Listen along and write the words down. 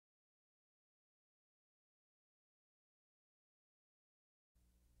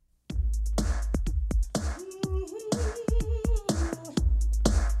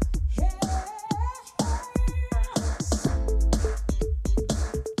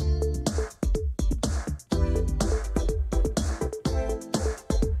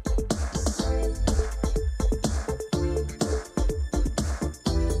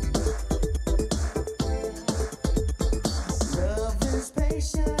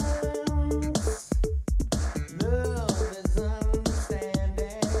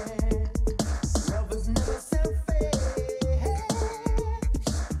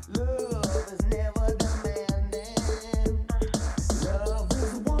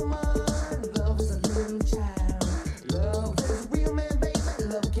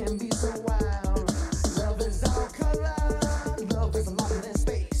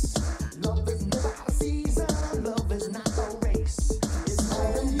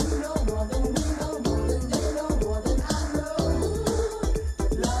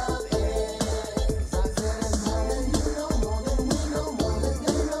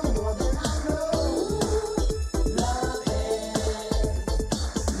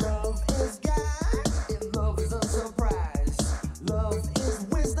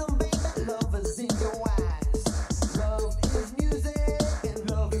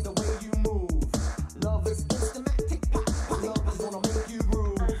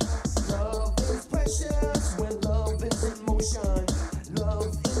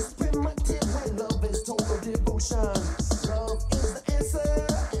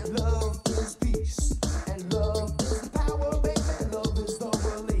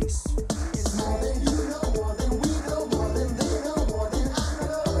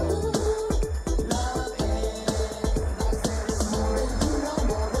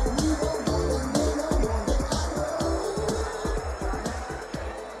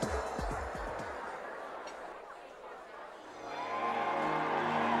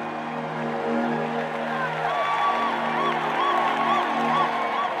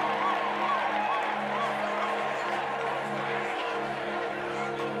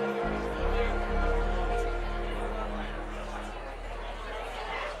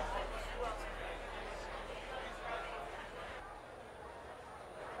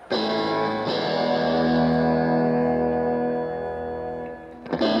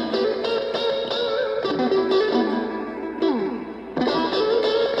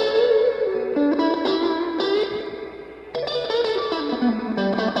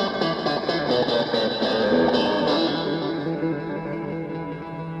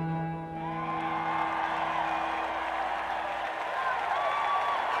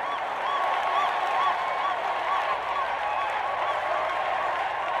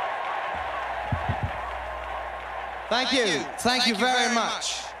Thank you. Thank you very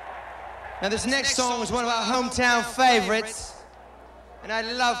much. Now, this next song is one of our hometown favorites, and I'd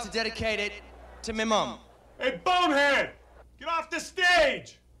love to dedicate it to my mom. Hey, bonehead! Get off the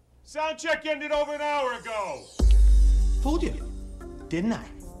stage! Sound check ended over an hour ago. Fooled you, didn't I?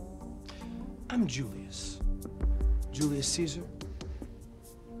 I'm Julius. Julius Caesar.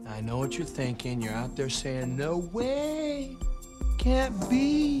 I know what you're thinking. You're out there saying, no way, can't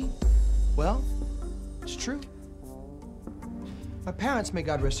be. Well, it's true. My parents, may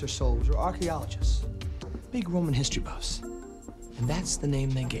God rest their souls, were archaeologists, big Roman history buffs. And that's the name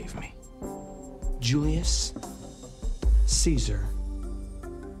they gave me. Julius Caesar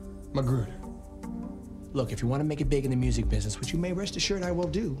Magruder. Look, if you want to make it big in the music business, which you may rest assured I will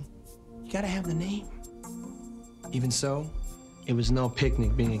do, you gotta have the name. Even so, it was no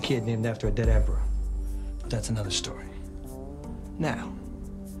picnic being a kid named after a dead emperor. But that's another story. Now,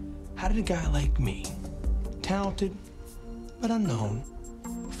 how did a guy like me, talented but unknown,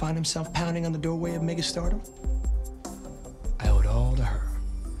 find himself pounding on the doorway of megastardom? I owe it all to her.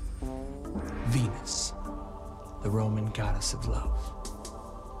 Venus, the Roman goddess of love.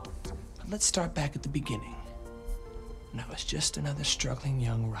 But let's start back at the beginning, when I was just another struggling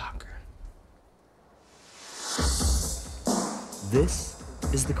young rocker. This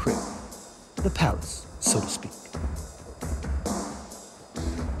is the crib, the palace, so to speak.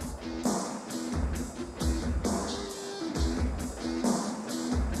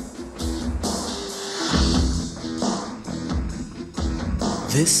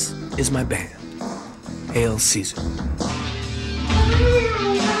 This is my band, Hail Caesar.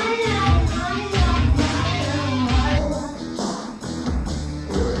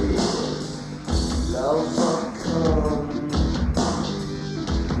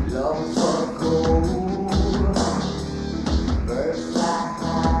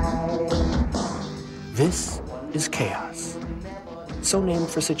 This is Chaos, so named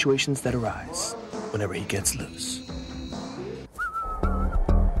for situations that arise whenever he gets loose.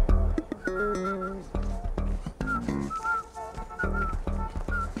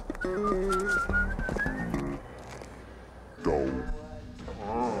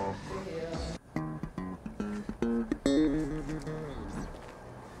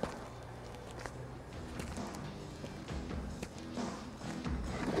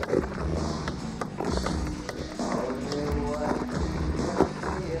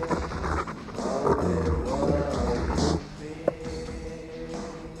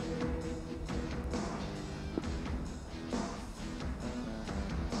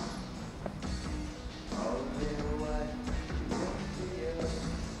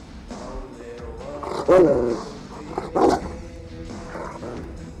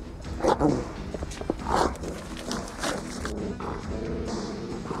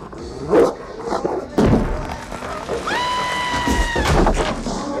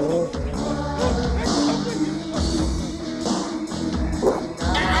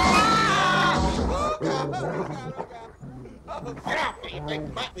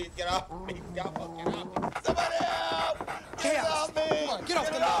 Get off me! Get off me! Somebody help! Chaos! Come on, get off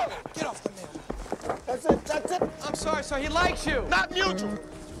the man! Get off the man! That's it! That's it! I'm sorry, sir. He likes you. Not mutual!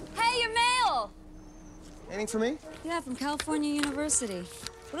 Hey, your mail! Anything for me? Yeah, from California University.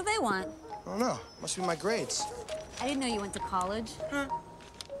 What do they want? I don't know. Must be my grades. I didn't know you went to college.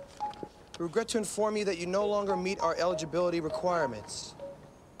 We regret to inform you that you no longer meet our eligibility requirements.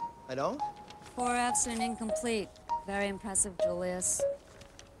 I don't? 4 F's and incomplete. Very impressive, Julius.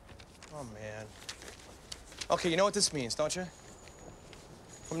 Oh, man. Okay, you know what this means, don't you?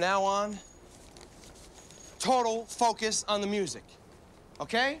 From now on, total focus on the music.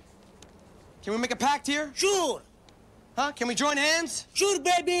 Okay? Can we make a pact here? Sure. Huh? Can we join hands? Sure,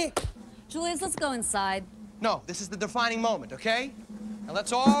 baby. Julius, let's go inside. No, this is the defining moment, okay? Now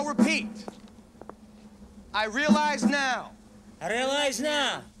let's all repeat. I realize now. I realize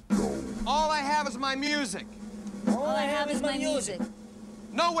now. All I have is my music. All I have is my music.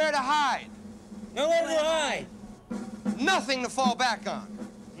 Nowhere to hide. Nowhere to hide. Nothing to fall back on.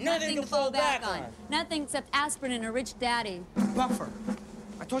 Nothing to fall back on. Nothing except aspirin and a rich daddy. Buffer.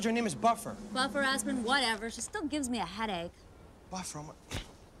 I told you her name is Buffer. Buffer, aspirin, whatever. She still gives me a headache. Buffer, I'm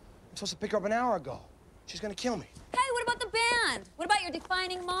supposed to pick her up an hour ago. She's gonna kill me. Hey, what about the band? What about your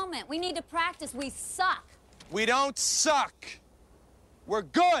defining moment? We need to practice. We suck. We don't suck. We're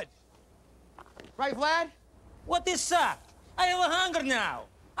good. Right, Vlad? What is suck? I have a hunger now.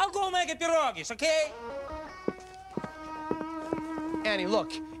 I'll go make a pierogies, okay? Annie,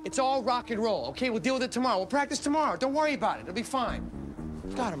 look, it's all rock and roll, okay? We'll deal with it tomorrow. We'll practice tomorrow. Don't worry about it. It'll be fine.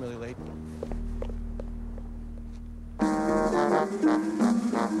 God, I'm really late.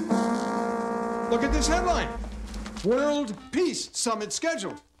 Look at this headline. World Peace Summit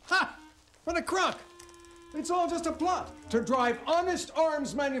scheduled. Ha! What a crock. It's all just a plot to drive honest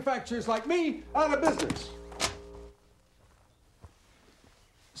arms manufacturers like me out of business.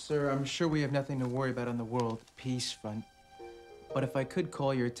 Sir, I'm sure we have nothing to worry about on the world peace front. But if I could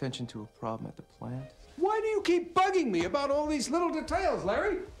call your attention to a problem at the plant. Why do you keep bugging me about all these little details,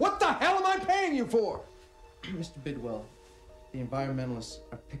 Larry? What the hell am I paying you for? Mr. Bidwell, the environmentalists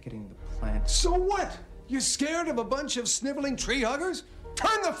are picketing the plant. So what? You scared of a bunch of sniveling tree huggers?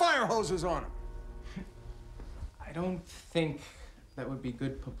 Turn the fire hoses on them. I don't think that would be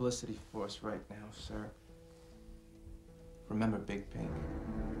good publicity for us right now, sir. Remember Big Pink.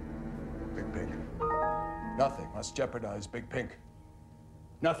 Big Pink. Nothing must jeopardize Big Pink.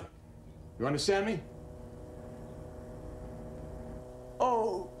 Nothing. You understand me?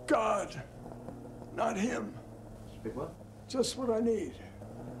 Oh, God. Not him. Mr. Bidwell? Just what I need.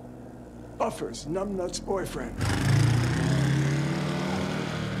 Buffer's numbnut's boyfriend.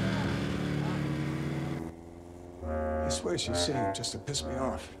 I swear she's seeing him just to piss me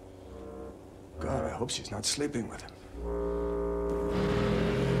off. God, I hope she's not sleeping with him.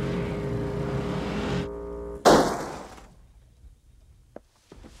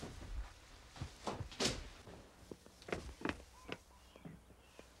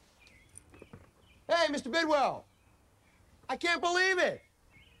 Hey, Mr. Bidwell. I can't believe it.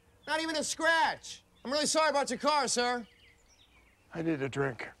 Not even a scratch. I'm really sorry about your car, sir. I need a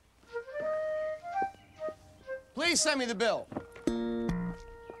drink. Please send me the bill.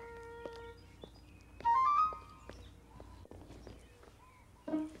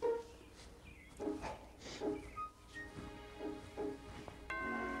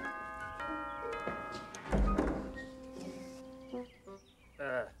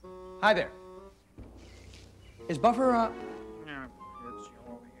 Hi there. Is Buffer, Yeah, it's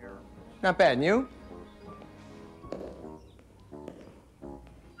over here. not bad, and you?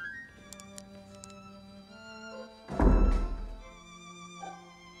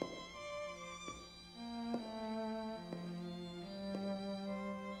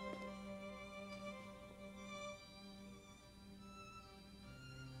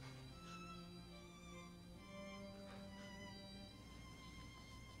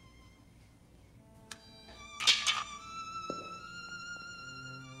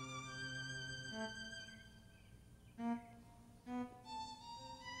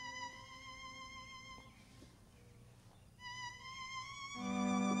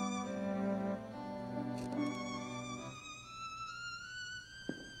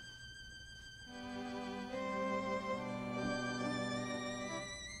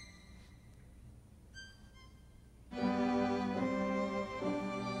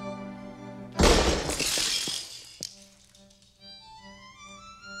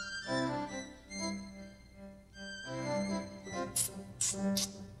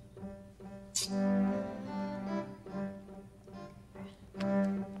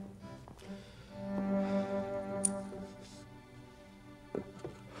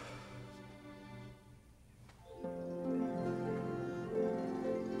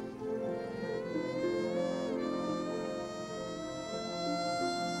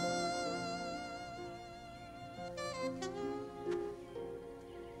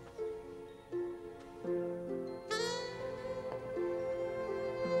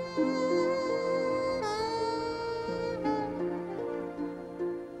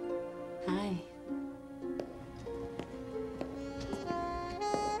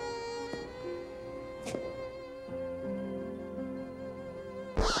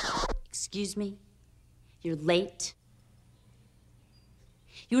 Excuse me? You're late?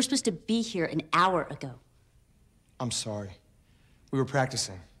 You were supposed to be here an hour ago. I'm sorry. We were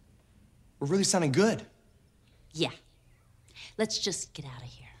practicing. We're really sounding good. Yeah. Let's just get out of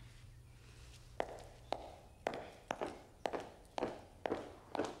here.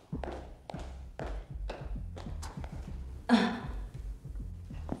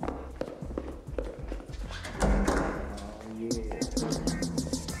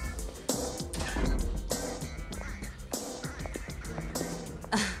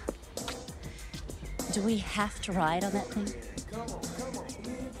 Do we have to ride on that thing?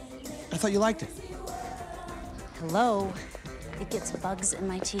 I thought you liked it. Hello? It gets bugs in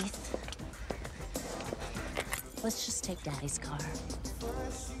my teeth. Let's just take Daddy's car.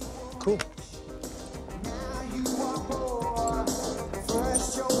 Cool.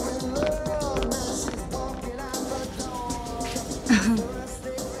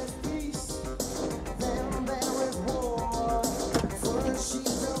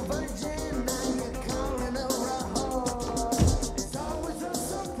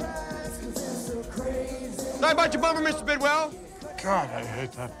 Sorry about your bumper, Mr. Bidwell. God, I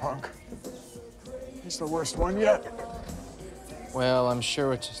hate that punk. He's the worst one yet. Well, I'm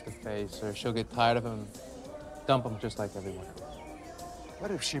sure it's just a phase, sir. She'll get tired of him and dump him just like everyone else.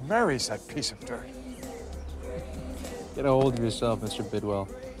 What if she marries that piece of dirt? Get a hold of yourself, Mr. Bidwell.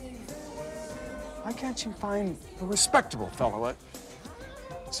 Why can't she find a respectable fellow,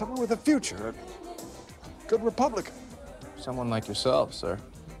 someone with a future, a good Republican? Someone like yourself, sir.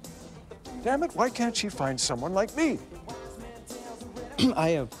 Damn it, why can't she find someone like me? I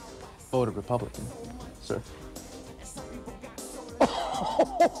have voted Republican, sir.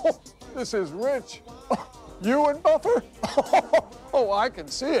 This is rich. You and Buffer? Oh, I can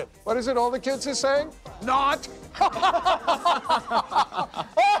see it. What is it all the kids are saying? Not.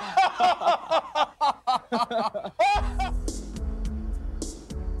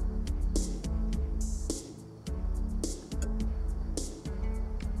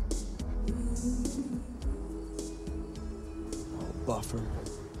 Buffer.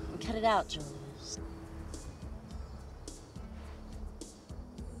 Cut it out, Julius.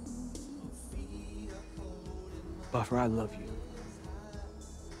 Buffer, I love you.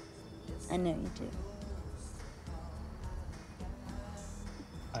 I know you do.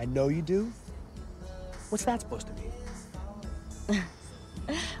 I know you do? What's that supposed to mean?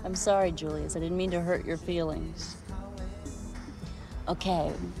 I'm sorry, Julius. I didn't mean to hurt your feelings.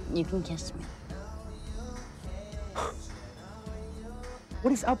 Okay, you can kiss me.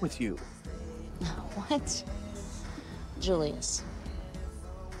 What is up with you? What? Julius,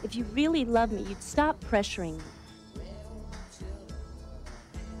 if you really love me, you'd stop pressuring me.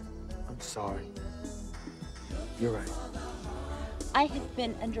 I'm sorry. You're right. I have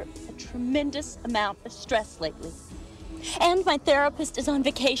been under a tremendous amount of stress lately. And my therapist is on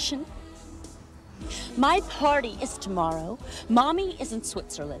vacation. My party is tomorrow. Mommy is in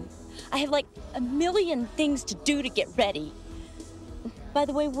Switzerland. I have like a million things to do to get ready. By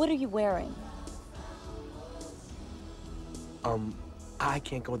the way, what are you wearing? I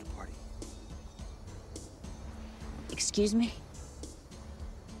can't go to the party. Excuse me?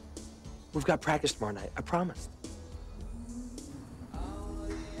 We've got practice tomorrow night. I promised.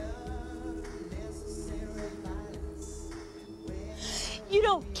 You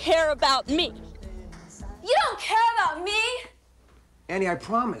don't care about me. You don't care about me? Annie, I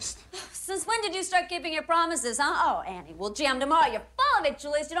promised. Since when did you start keeping your promises, huh? Oh, Annie, we'll jam tomorrow. You're full of it,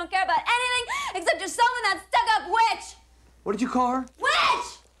 Julius. You don't care about anything except yourself and that stuck-up witch. What did you call her?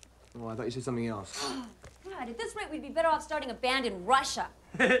 Witch! Oh, I thought you said something else. God, at this rate, we'd be better off starting a band in Russia.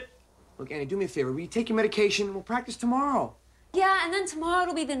 Look, Annie, do me a favor. Will you take your medication and we'll practice tomorrow? Yeah, and then tomorrow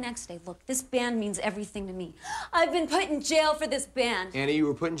it'll be the next day. Look, this band means everything to me. I've been put in jail for this band. Annie, you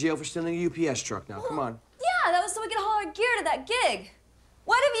were put in jail for stealing a UPS truck. Now, come on. Yeah, that was so we could haul our gear to that gig.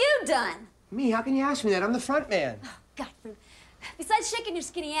 What have you done? Me? How can you ask me that? I'm the front man. Oh, God, besides shaking your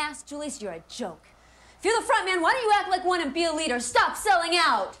skinny ass, Julius, you're a joke. If you're the front man, why don't you act like one and be a leader? Stop selling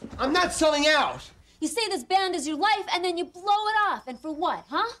out. I'm not selling out. You say this band is your life, and then you blow it off. And for what,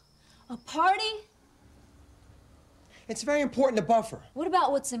 huh? A party? It's very important to Buffer. What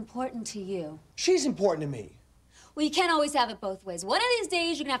about what's important to you? She's important to me. Well, you can't always have it both ways. One of these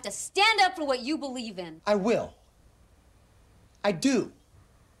days, you're gonna have to stand up for what you believe in. I will. I do.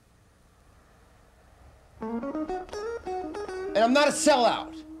 And I'm not a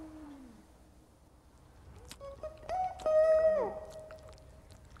sellout.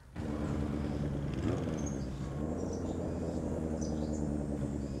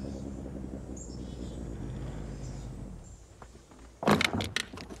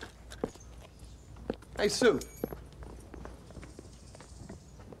 Hey, Sue.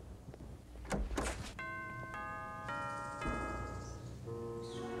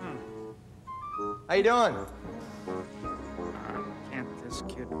 How you doing? Can't this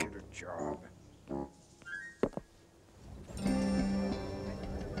kid get a job?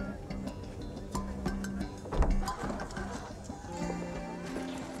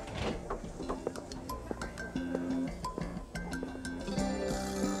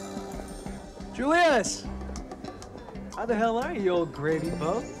 Julius! How the hell are you, old gravy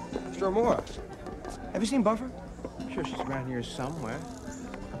boat? Sure more. Have you seen Buffer? I'm sure she's around here somewhere.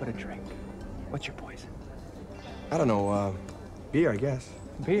 How about a drink? What's your poison? I don't know, beer, I guess.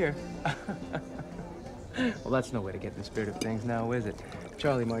 Beer? Well, that's no way to get in the spirit of things now, is it?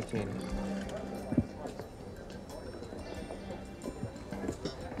 Charlie Martini.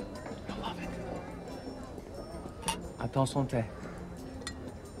 You'll love it. À ton santé.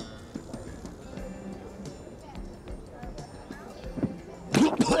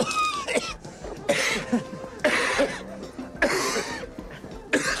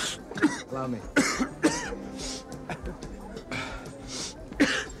 Allow me.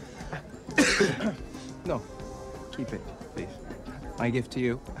 Keep it, please. My gift to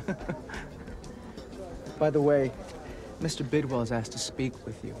you. By the way, Mr. Bidwell has asked to speak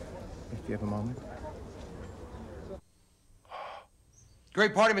with you, if you have a moment.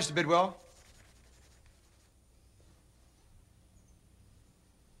 Great party, Mr. Bidwell.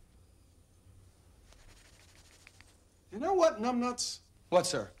 You know what, numbnuts? What,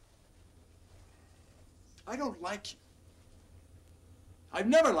 sir? I don't like you. I've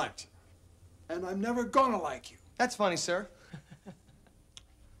never liked you. And I'm never gonna like you. That's funny, sir.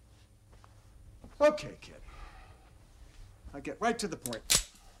 Okay, kid. I'll get right to the point.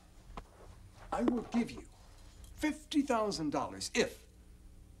 I will give you $50,000 if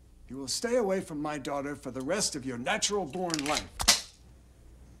you will stay away from my daughter for the rest of your natural-born life.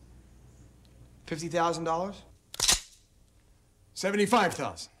 $50,000?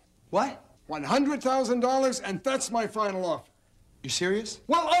 $75,000. What? $100,000, and that's my final offer. You serious?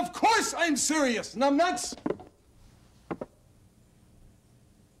 Well, of course I'm serious, numbnuts!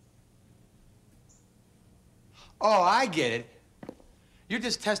 Oh, I get it. You're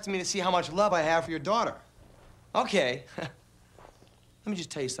just testing me to see how much love I have for your daughter. Okay. Let me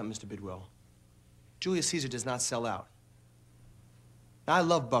just tell you something, Mr. Bidwell. Julius Caesar does not sell out. Now, I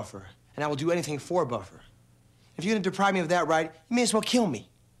love Buffer, and I will do anything for Buffer. If you're gonna deprive me of that right, you may as well kill me.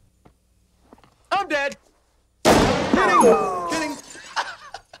 I'm dead. Kidding.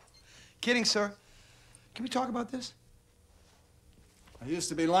 Kidding, sir. Can we talk about this? I used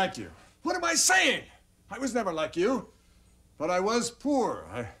to be like you. What am I saying? I was never like you. But I was poor.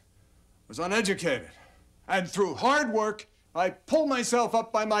 I was uneducated. And through hard work, I pulled myself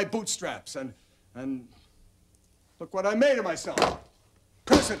up by my bootstraps. And look what I made of myself.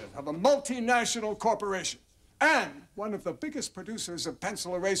 President of a multinational corporation. And one of the biggest producers of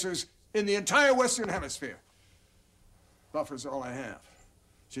pencil erasers in the entire Western Hemisphere. Buffer's all I have.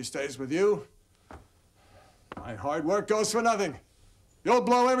 She stays with you. My hard work goes for nothing. You'll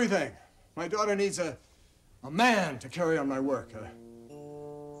blow everything. My daughter needs a man to carry on my work. A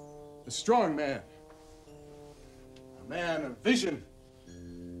strong man. A man of vision.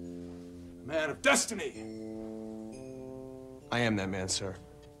 A man of destiny. I am that man, sir.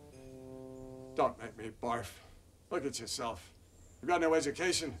 Don't make me barf. Look at yourself. You've got no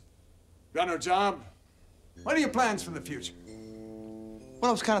education. You've got no job. What are your plans for the future? Well,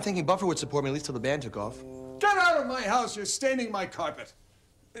 I was kind of thinking Buffer would support me at least till the band took off. Get out of my house. You're staining my carpet.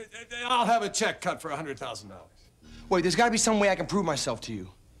 I'll have a check cut for $100,000. Wait, there's got to be some way I can prove myself to you.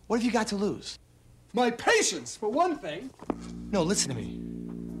 What have you got to lose? My patience, for one thing. No, listen to me.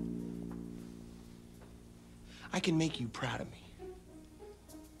 I can make you proud of me.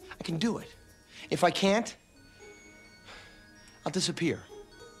 I can do it. If I can't, I'll disappear.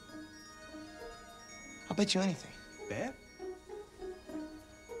 I'll bet you anything. Bet?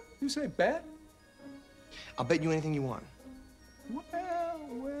 You say bet? I'll bet you anything you want.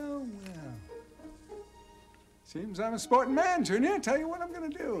 Well. Seems I'm a sporting man, Junior. Tell you what I'm gonna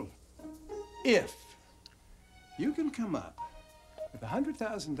do. If you can come up with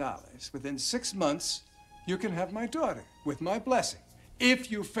 $100,000 within 6 months, you can have my daughter with my blessing.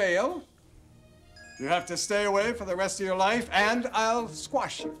 If you fail, you have to stay away for the rest of your life, and I'll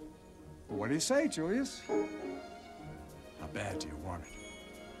squash you. What do you say, Julius? How bad do you want it?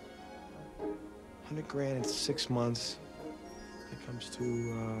 100 grand in 6 months. That comes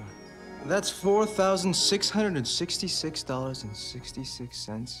to, That's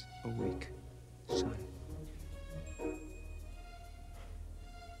 $4,666.66 a week, son.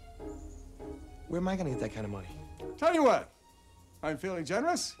 Where am I gonna get that kind of money? Tell you what, I'm feeling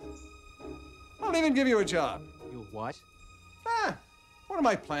generous. I'll even give you a job. You what? One of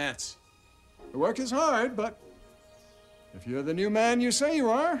my plants. The work is hard, but if you're the new man you say you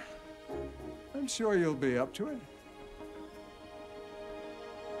are, I'm sure you'll be up to it.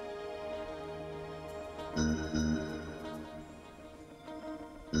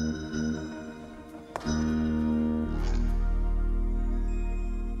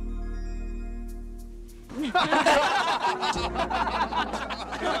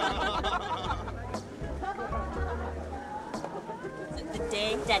 The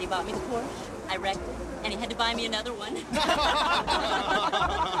day Daddy bought me the Porsche, I wrecked it, and he had to buy me another one.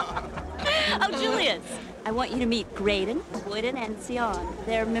 Oh, Julius, I want you to meet Graydon, Boyden, and Sion.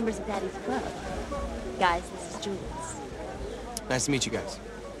 They're members of Daddy's club. Guys, this is Julius. Nice to meet you guys.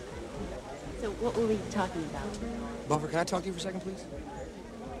 So what were we talking about? Buffer, can I talk to you for a second, please?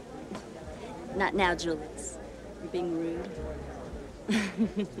 Not now, Julius. You're being rude.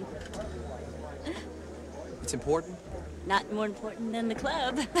 It's important? Not more important than the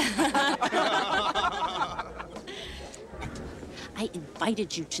club. I I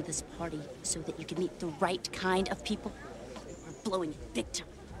invited you to this party so that you could meet the right kind of people. We're blowing it big time.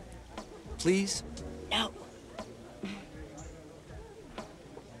 Please? No.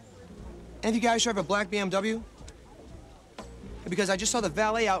 Any of you guys drive a black BMW? Because I just saw the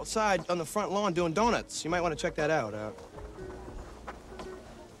valet outside on the front lawn doing donuts. You might want to check that out.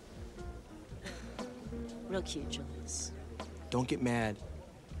 Real cute, Julius. Don't get mad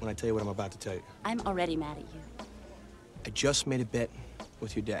when I tell you what I'm about to tell you. I'm already mad at you. I just made a bet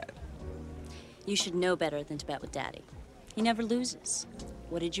with your dad. You should know better than to bet with Daddy. He never loses.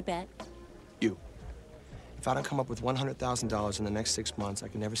 What did you bet? You. If I don't come up with $100,000 in the next 6 months, I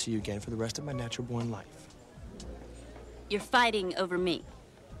can never see you again for the rest of my natural-born life. You're fighting over me.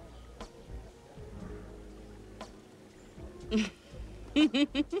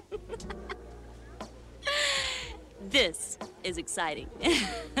 This is exciting.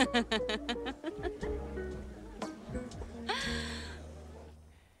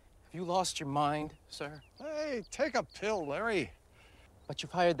 Have you lost your mind, sir? Hey, take a pill, Larry. But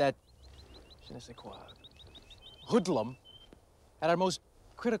you've hired that, je ne sais quoi, hoodlum at our most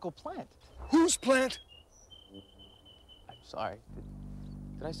critical plant. Whose plant? I'm sorry.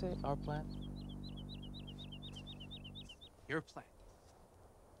 Did I say our plant? Your plant.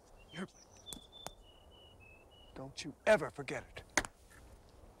 Your plant. Don't you ever forget it.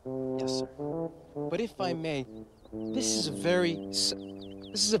 Yes, sir. But if I may, this is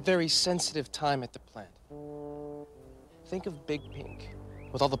a very sensitive time at the plant. Think of Big Pink,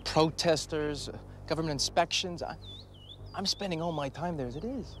 with all the protesters, government inspections. I'm spending all my time there as it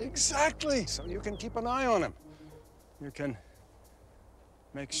is. Exactly. So you can keep an eye on him. You can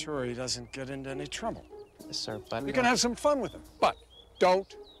make sure he doesn't get into any trouble. Yes, sir, but You can have some fun with him, but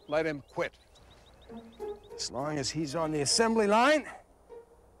don't let him quit. As long as he's on the assembly line,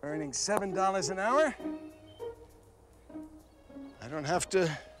 earning $7 an hour, I don't have to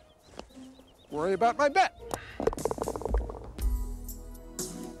worry about my bet.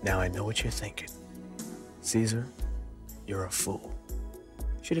 Now I know what you're thinking. Caesar, you're a fool.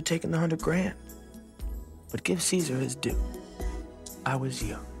 Should have taken the $100,000. But give Caesar his due. I was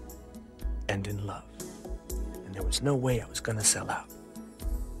young and in love, and there was no way I was gonna sell out.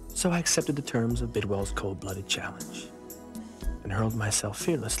 So I accepted the terms of Bidwell's cold-blooded challenge and hurled myself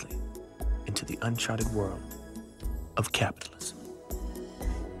fearlessly into the uncharted world of capitalism.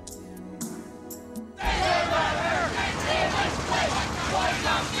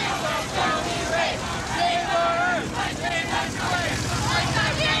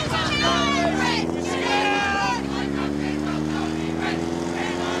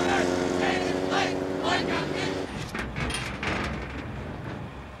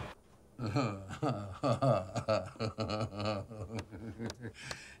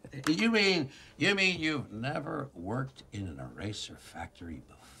 You mean you've never worked in an eraser factory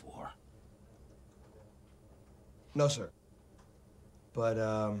before? No, sir. But,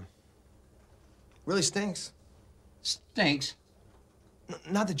 really stinks. Stinks?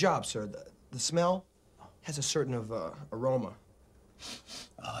 Not the job, sir. The smell has a certain aroma.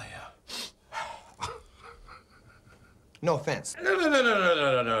 Oh, yeah. No offense. No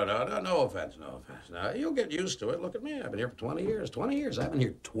offense, no offense. Now, you'll get used to it. Look at me. I've been here for 20 years. 20 years. I've been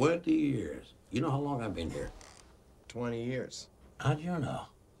here 20 years. You know how long I've been here? 20 years. How'd you know?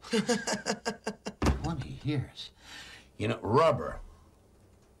 20 years. You know, rubber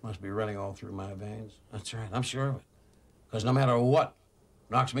must be running all through my veins. That's right. I'm sure of it. Because no matter what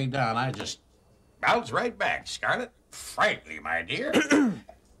knocks me down, I just bounce right back, Scarlett. Frankly, my dear.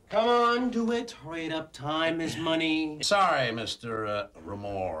 Come on, do it. Hurry up, time is money. Sorry, Mr.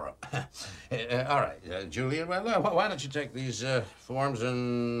 Ramore. All right, Julian, well, why don't you take these forms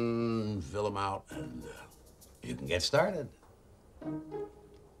and fill them out, and you can get started.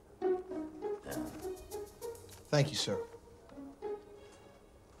 Thank you, sir.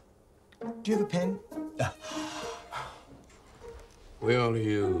 Do you have a pen? We only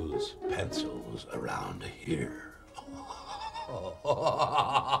use pencils around here.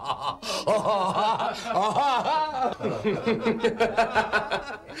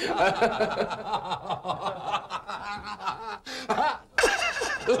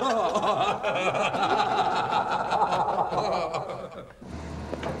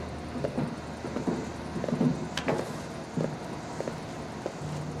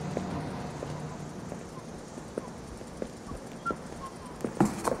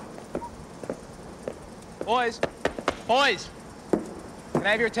 Boys, can I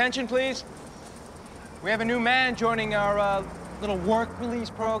have your attention, please? We have a new man joining our little work release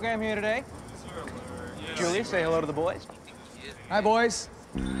program here today. Julius, say hello to the boys. Hi, boys.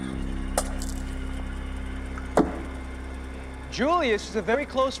 Julius is a very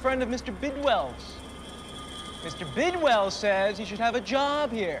close friend of Mr. Bidwell's. Mr. Bidwell says you should have a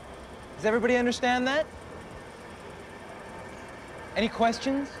job here. Does everybody understand that? Any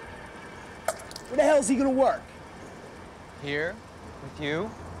questions? Where the hell's he gonna work? Here, with you.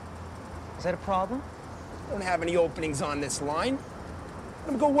 Is that a problem? I don't have any openings on this line. I'm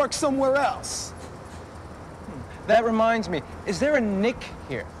gonna go work somewhere else. That reminds me, is there a Nick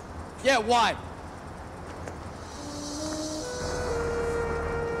here? Yeah, why?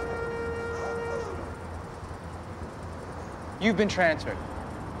 You've been transferred.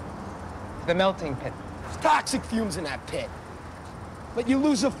 The melting pit. There's toxic fumes in that pit. Let you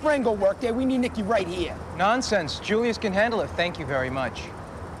lose a friend go work there. We need Nicky right here. Nonsense. Julius can handle it. Thank you very much.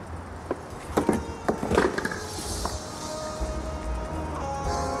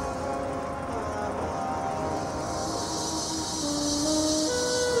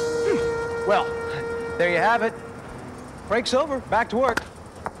 Well, there you have it. Break's over. Back to work.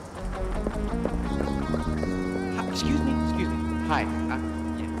 Excuse me. Hi. Yeah.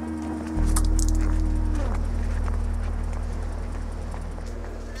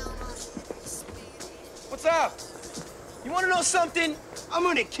 What's up? You want to know something? I'm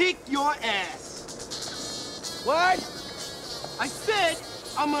gonna kick your ass. What? I said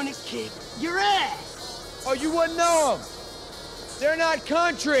I'm gonna kick your ass. Oh, you wouldn't know them. They're not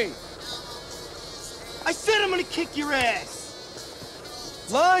country. I said I'm gonna kick your ass.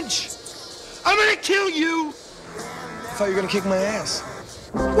 Lunch? I'm gonna kill you. I thought you were gonna kick my ass.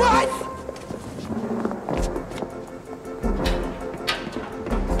 What?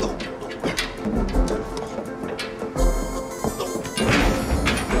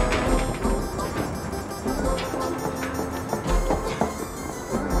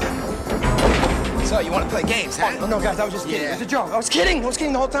 So, you want to play games, huh? Oh, no, guys, I was just kidding. Yeah. It was a joke. I was kidding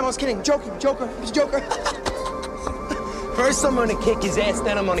the whole time. I was kidding. Joker. It was a joker. First, I'm gonna kick his ass,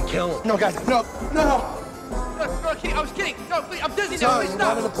 then I'm gonna kill him. No, guys, no. I was kidding. No, please, I'm dizzy So, now. Please you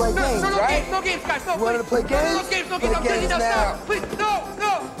stop. wanted to play games, right? No games, guys. No, You wanted to play games? No games. Play I'm dizzy games now. now. Stop. Please, no.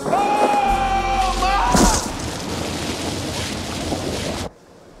 Oh,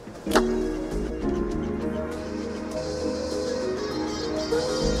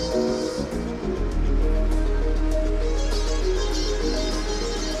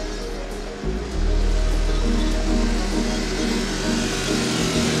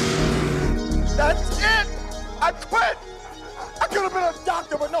 That's it! I quit! I could have been a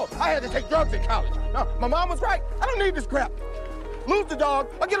doctor, but no, I had to take drugs in college. No, my mom was right. I don't need this crap. Lose the dog,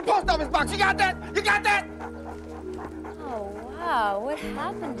 I'll get a post office box. You got that? You got that? Oh, wow. What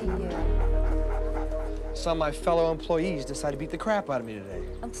happened to you? Some of my fellow employees decided to beat the crap out of me today.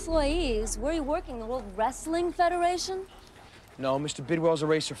 Employees? Where are you working? The World Wrestling Federation? No, Mr. Bidwell's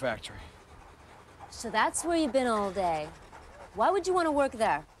eraser factory. So that's where you've been all day. Why would you want to work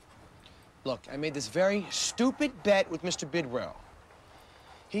there? Look, I made this very stupid bet with Mr. Bidwell.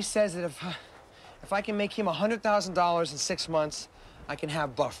 He says that if I can make him $100,000 in 6 months, I can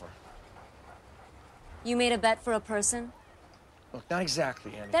have Buffer. You made a bet for a person? Look, not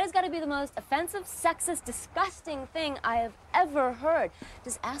exactly, Annie. That has got to be the most offensive, sexist, disgusting thing I have ever heard.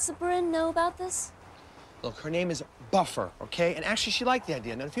 Does Aspirin know about this? Look, her name is Buffer, okay? And actually, she liked the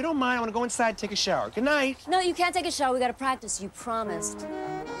idea. Now, if you don't mind, I want to go inside and take a shower. Good night. No, you can't take a shower. We got to practice. You promised.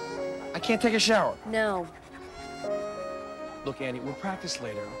 I can't take a shower. No. Look, Annie, we'll practice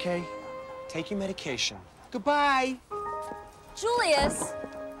later, okay? Take your medication. Goodbye. Julius!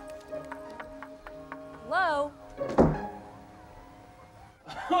 Hello?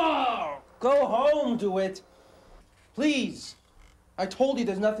 Oh, go home, DeWitt. Please. I told you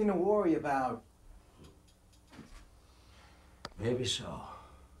there's nothing to worry about. Maybe so.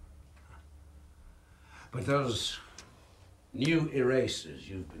 But those new erasers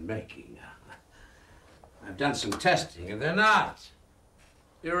you've been making, I've done some testing, and they're not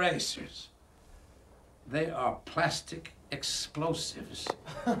erasers. They are plastic explosives.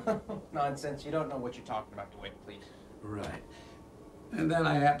 Nonsense. You don't know what you're talking about, DeWitt, please. Right. And then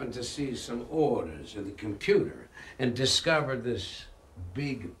I happened to see some orders in the computer and discovered this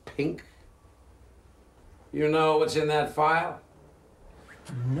big pink. You know what's in that file?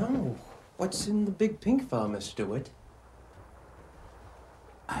 No. What's in the big pink file, Mr. DeWitt?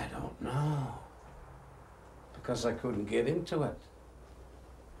 I don't know. Because I couldn't get into it.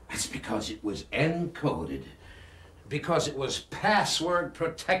 It's because it was encoded. Because it was password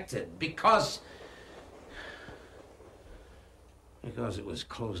protected. Because it was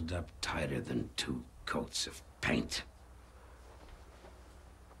closed up tighter than 2 coats of paint.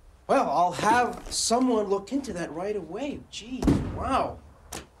 Well, I'll have someone look into that right away. Gee, wow.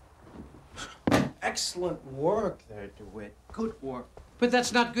 Excellent work there, DeWitt. Good work. But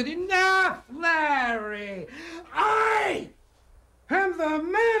that's not good enough, Larry. I am the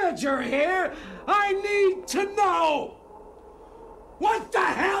manager here. I need to know what the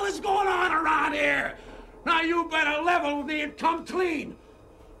hell is going on around here. Now you better level with me and come clean,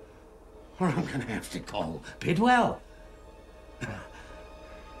 or I'm gonna have to call Bidwell.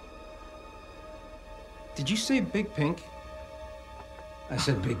 Did you say Big Pink? I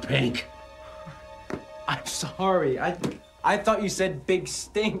said Big Pink. I'm sorry. I thought you said Big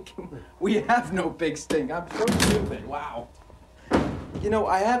Stink. We have no Big Stink. I'm so stupid. Wow. You know,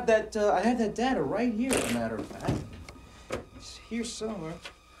 I have that data right here, as a matter of fact. It's here somewhere.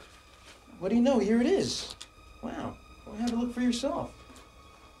 What do you know? Here it is. Wow. Well, have a look for yourself.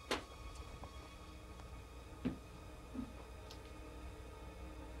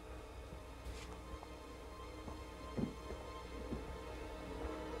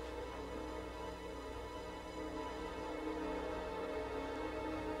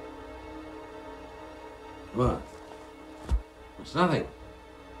 What? It's nothing.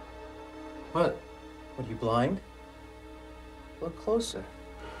 What? What, are you blind? Look closer.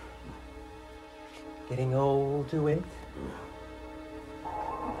 Getting old, DeWitt?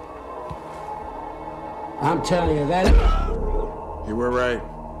 I'm telling you that. You were right.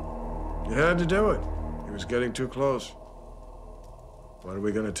 You had to do it. He was getting too close. What are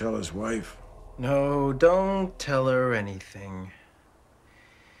we gonna tell his wife? No, don't tell her anything.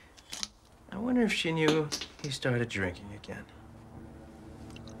 I wonder if she knew he started drinking again.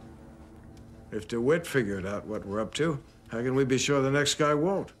 If DeWitt figured out what we're up to, how can we be sure the next guy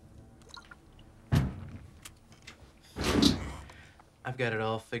won't? I've got it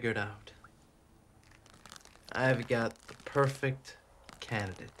all figured out. I've got the perfect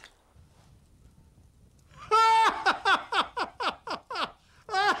candidate.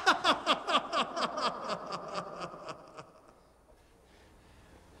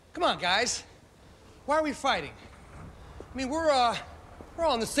 Come on, guys. Why are we fighting? I mean, we're all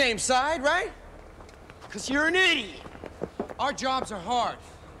on the same side, right? 'Cause you're an idiot. Our jobs are hard.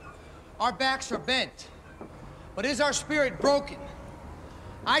 Our backs are bent. But is our spirit broken?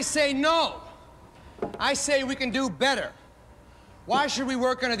 I say no. I say we can do better. Why should we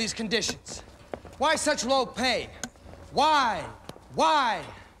work under these conditions? Why such low pay? Why? Why?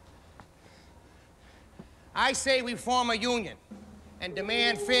 I say we form a union and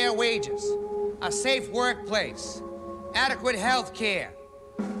demand fair wages, a safe workplace, adequate health care.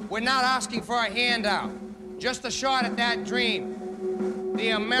 We're not asking for a handout, just a shot at that dream, the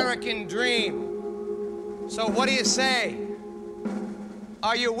American dream. So what do you say?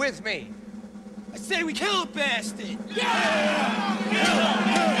 Are you with me? I say we kill a bastard! Yeah!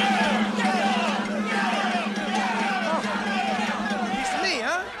 It's me,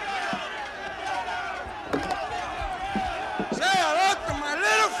 huh? Say hello to my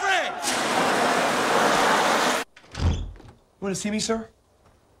little friend! Want to see me, sir?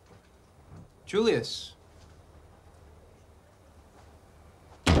 Julius.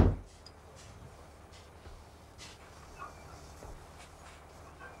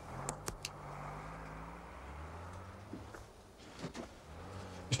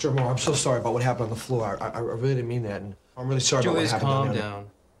 Mr. Moore, I'm so sorry about what happened on the floor. I really didn't mean that, and I'm really sorry Julius, about what happened. calm down.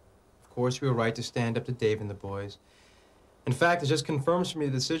 Of course, you were right to stand up to Dave and the boys. In fact, it just confirms for me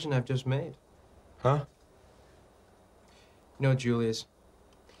the decision I've just made. Huh? You know, Julius,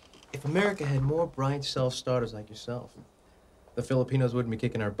 if America had more bright self-starters like yourself, the Filipinos wouldn't be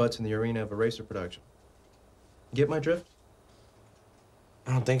kicking our butts in the arena of eraser production. Get my drift?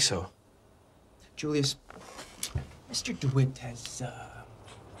 I don't think so. Julius, Mr. DeWitt has,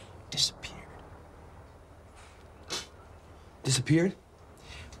 disappeared. Disappeared?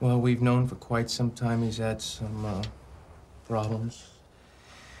 Well, we've known for quite some time he's had some, problems.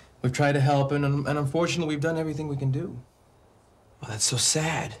 We've tried to help him, and unfortunately, we've done everything we can do. Oh, that's so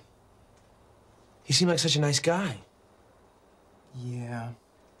sad. He seemed like such a nice guy. Yeah,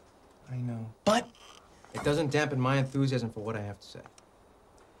 I know. But it doesn't dampen my enthusiasm for what I have to say.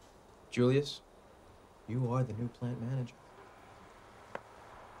 Julius, you are the new plant manager.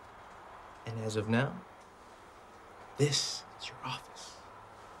 And as of now, this is your office.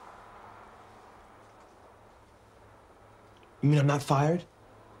 You mean I'm not fired?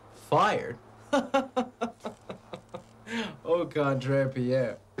 Fired? Au contraire,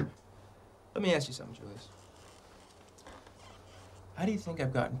 Pierre. Let me ask you something, Julius. How do you think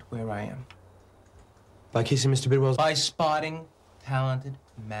I've gotten to where I am? By kissing Mr. Bidwell's... By spotting talented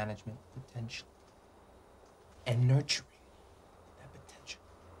management potential and nurturing that potential.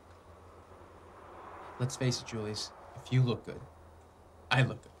 Let's face it, Julius, if you look good, I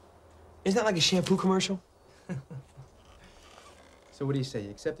look good. Isn't that like a shampoo commercial? So what do you say? You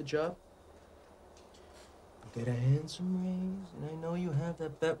accept the job? You get a handsome raise, and I know you have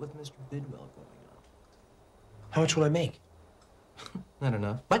that bet with Mr. Bidwell going on. How much will I make? Not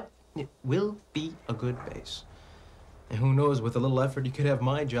enough, but it will be a good base. And who knows, with a little effort, you could have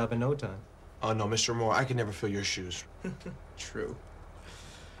my job in no time. Oh, no, Mr. Moore, I could never fill your shoes. True.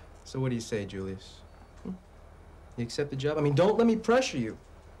 So what do you say, Julius? You accept the job? I mean, don't let me pressure you.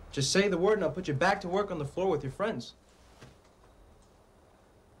 Just say the word and I'll put you back to work on the floor with your friends.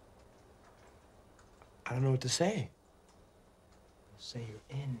 I don't know what to say. Say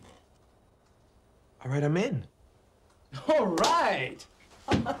you're in. All right, I'm in. All right!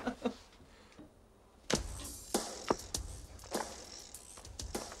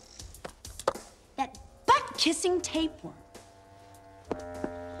 That butt-kissing tapeworm.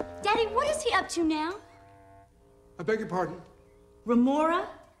 Daddy, what is he up to now? I beg your pardon? Remora?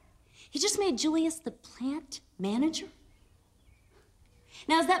 He just made Julius the plant manager?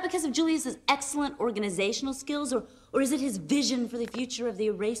 Now, is that because of Julius's excellent organizational skills, or is it his vision for the future of the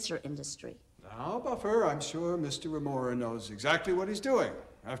eraser industry? Now, Buffer, I'm sure Mr. Remora knows exactly what he's doing.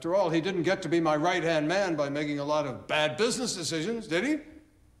 After all, he didn't get to be my right-hand man by making a lot of bad business decisions, did he?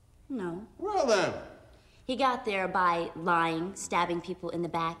 No. Well, then. He got there by lying, stabbing people in the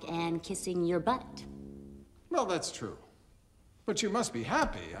back, and kissing your butt. Well, that's true. But you must be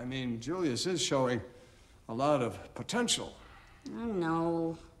happy. I mean, Julius is showing a lot of potential. I don't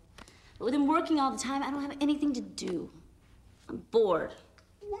know. But with him working all the time, I don't have anything to do. I'm bored.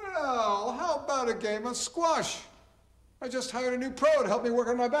 Well, how about a game of squash? I just hired a new pro to help me work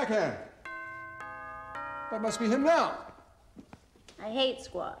on my backhand. That must be him now. I hate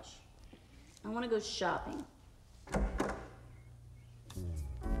squash. I want to go shopping.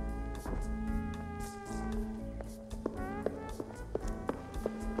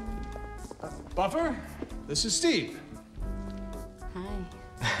 Buffer, this is Steve.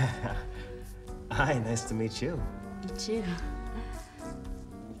 Hi. Hi, nice to meet you. You too.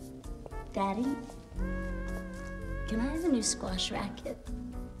 Daddy, can I have a new squash racket?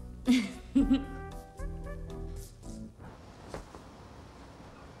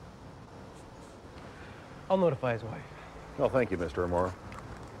 I'll notify his wife. Well, thank you, Mr. Remora.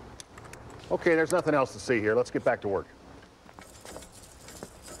 Okay, there's nothing else to see here. Let's get back to work.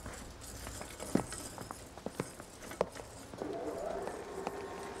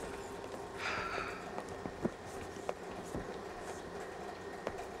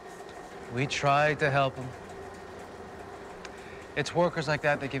 We tried to help him. It's workers like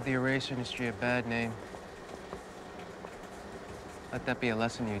that give the eraser industry a bad name. Let that be a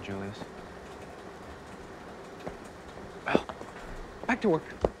lesson to you, Julius. Well, back to work.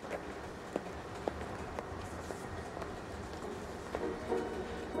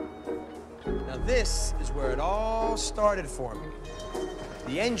 Now this is where it all started for me.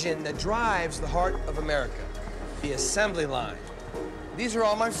 The engine that drives the heart of America. The assembly line. These are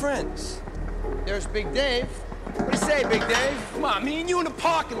all my friends. There's Big Dave. What do you say, Big Dave? Come on, me and you in the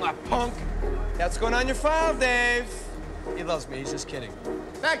parking lot, punk. That's going on your file, Dave. He loves me, he's just kidding.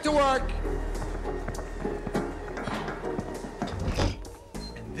 Back to work.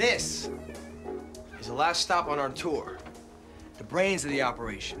 And this is the last stop on our tour. The brains of the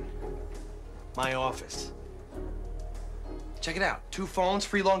operation. My office. Check it out. 2 phones,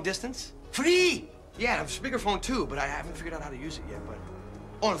 free long distance. Free! Yeah, I have a speakerphone too, but I haven't figured out how to use it yet, but...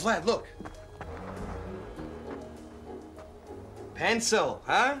 Oh, and Vlad, look. Pencil,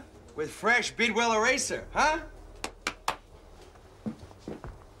 huh? With fresh Bidwell eraser, huh?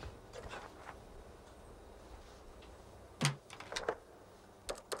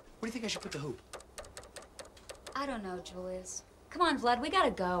 Where do you think I should put the hoop? I don't know, Julius. Come on, Vlad, we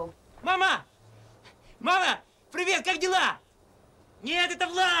gotta go. Мама! Мама! Привет, как дела? Нет, это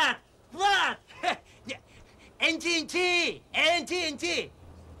Влад! Влад! НТНТ! НТНТ!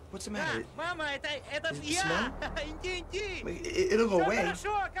 What's the matter? Мама, это Does it я! smell? НТНТ! It'll go away.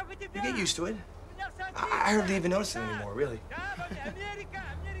 Хорошо, как у тебя? You get used to it. I hardly even notice it anymore, really.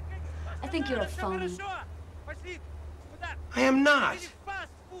 I think you're a phony. I am not.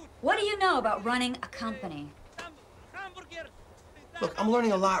 What do you know about running a company? Look, I'm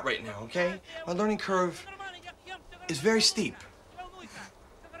learning a lot right now, okay? My learning curve is very steep.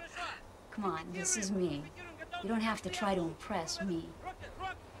 Come on, this is me. You don't have to try to impress me.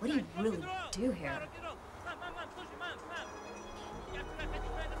 What do you really do here?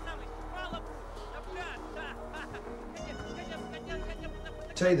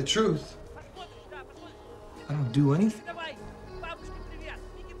 To tell you the truth, I don't do anything.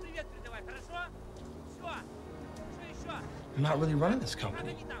 I'm not really running this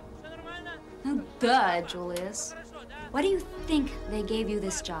company. Oh, duh, Julius. Why do you think they gave you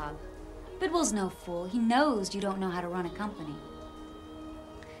this job? Bidwell's no fool. He knows you don't know how to run a company.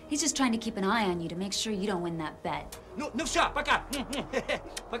 He's just trying to keep an eye on you to make sure you don't win that bet. Ну все, пока.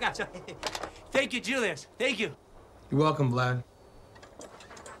 Пока, все. Thank you, Julius. Thank you. You're welcome, Vlad.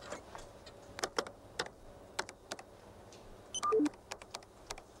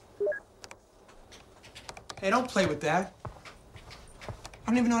 Hey, don't play with that. I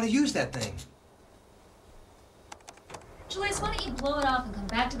don't even know how to use that thing. Julius, why don't you blow it off and come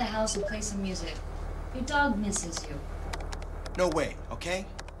back to the house and play some music? Your dog misses you. No way, okay?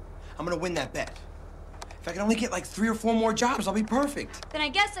 I'm gonna win that bet. If I can only get like 3 or 4 more jobs, I'll be perfect. Then I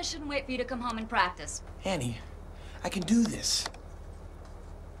guess I shouldn't wait for you to come home and practice. Annie, I can do this.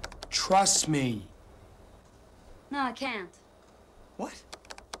 Trust me. No, I can't. What?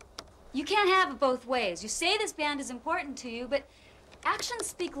 You can't have it both ways. You say this band is important to you, but actions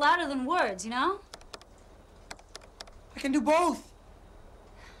speak louder than words, you know? I can do both.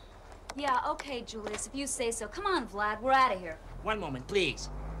 Yeah, okay, Julius, if you say so. Come on, Vlad, we're out of here. One moment, please.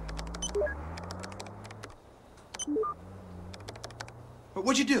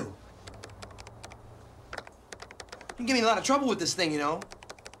 What'd you do? You give me a lot of trouble with this thing, you know.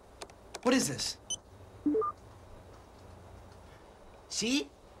 What is this? See?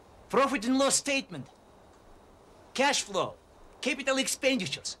 Profit and loss statement. Cash flow. Capital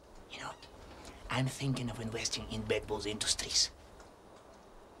expenditures. You know, I'm thinking of investing in Bidwell's Industries.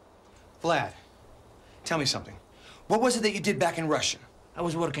 Vlad, tell me something. What was it that you did back in Russia? I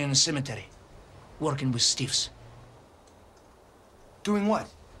was working in a cemetery. Working with Steves. Doing what?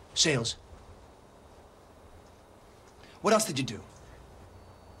 Sales. What else did you do?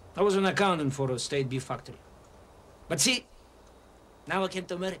 I was an accountant for a state beef factory. But see, now I came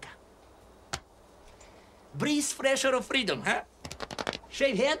to America. Breathe fresh air of freedom, huh?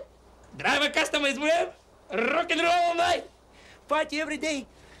 Shave head, drive a customized van, rock and roll all night, party every day.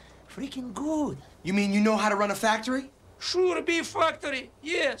 Freaking good. You mean you know how to run a factory? Sure, beef factory,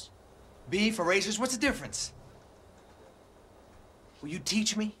 yes. Beef, erasers, what's the difference? Will you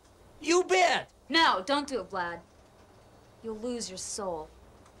teach me? You bet. No, don't do it, Vlad. You'll lose your soul.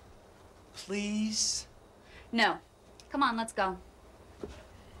 Please? No. Come on, let's go.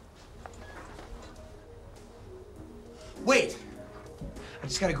 Wait! I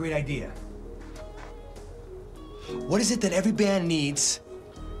just got a great idea. What is it that every band needs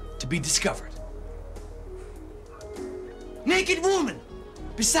to be discovered? Naked woman!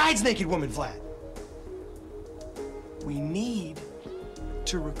 Besides naked woman, Vlad. We need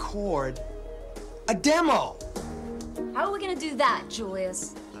to record a demo. How are we gonna do that,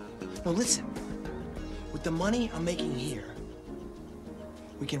 Julius? No, listen. With the money I'm making here,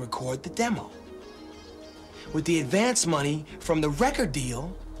 we can record the demo. With the advance money from the record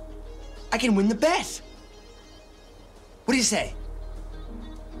deal, I can win the bet. What do you say?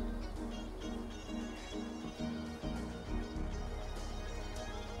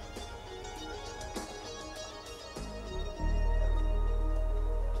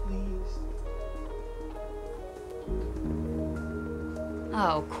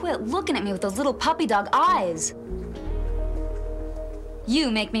 Oh, quit looking at me with those little puppy dog eyes.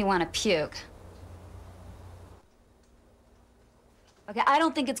 You make me want to puke. Okay, I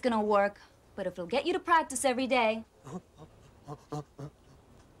don't think it's gonna work, but if it'll get you to practice every day...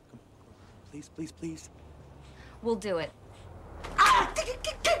 Please, please, please. We'll do it.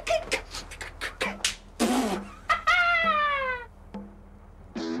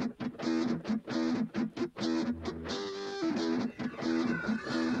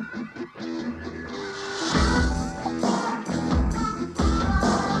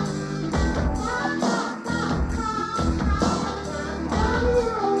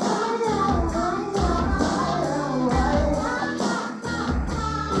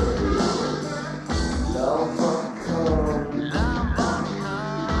 Love comes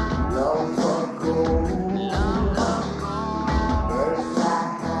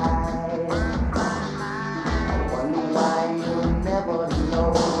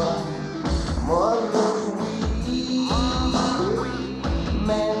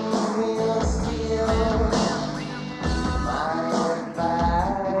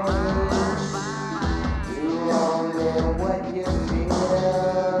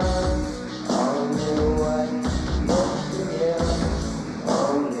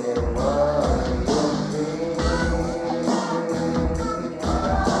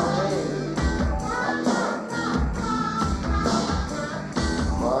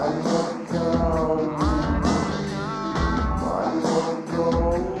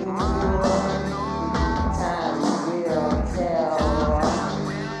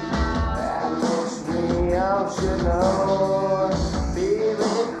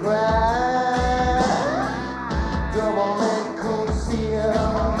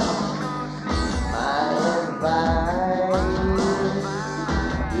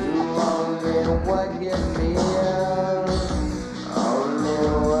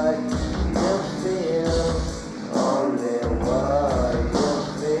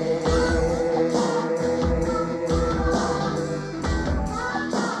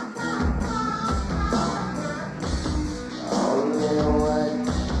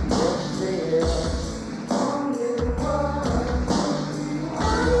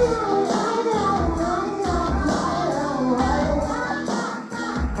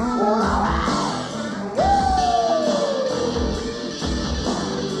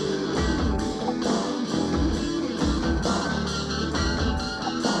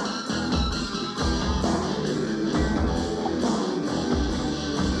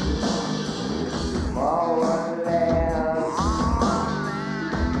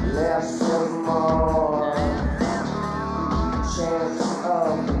less and more chance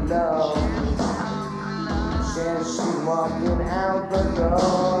of love. Chance she walking out the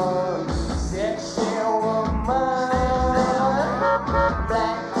door. Sexy woman,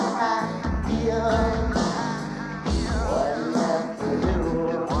 black eye, what left to do?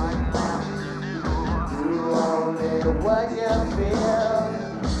 Do only what you feel.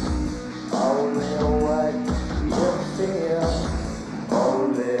 Only what you feel.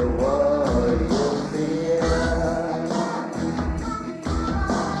 Only what you feel.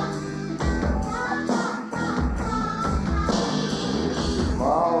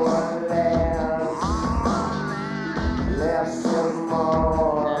 More or less and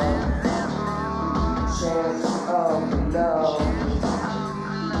more chance of love.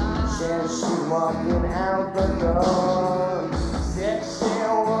 Chance she walking out the door. Sexy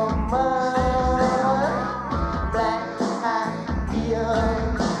woman, black eye,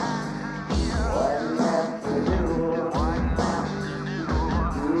 what left to do?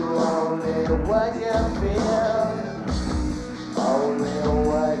 Do only what you feel. Only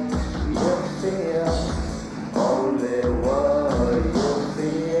what you feel. Only what you feel. Only what you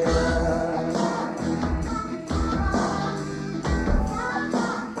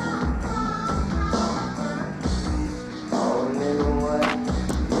feel. Only what you feel. Only what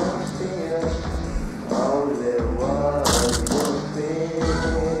you feel. Only what you feel. Only what you feel.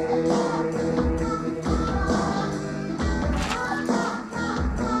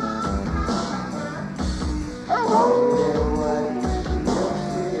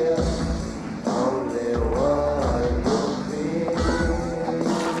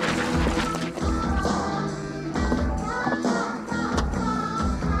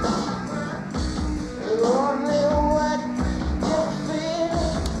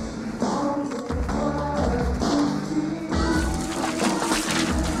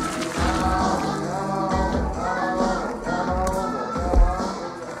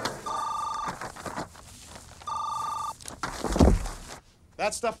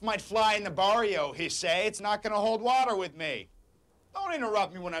 That stuff might fly in the barrio, he say. It's not gonna hold water with me. Don't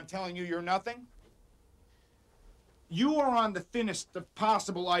interrupt me when I'm telling you you're nothing. You are on the thinnest of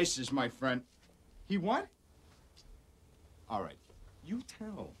possible ices, my friend. He what? All right. You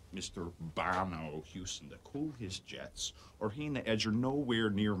tell Mr. Bono Houston to cool his jets, or he and the Edge are nowhere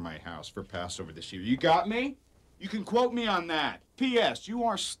near my house for Passover this year. You got me? You can quote me on that. P.S. You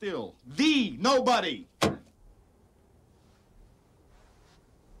are still the nobody.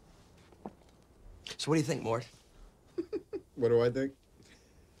 So what do you think, Mort? What do I think?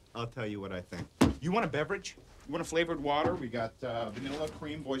 I'll tell you what I think. You want a beverage? You want a flavored water? We got vanilla,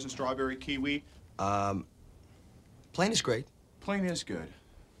 cream, poison, strawberry, kiwi. Plain is great. Plain is good.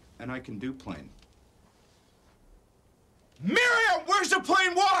 And I can do plain. Miriam, where's the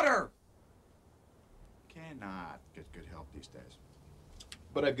plain water? Cannot get good help these days.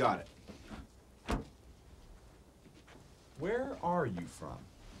 But I got it. Where are you from?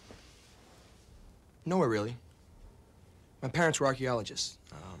 Nowhere, really. My parents were archaeologists,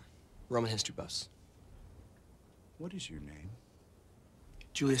 Roman history buffs. What is your name?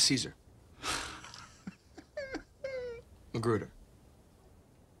 Julius Caesar. Magruder.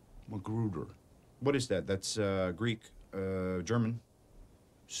 Magruder. What is that? That's Greek, German,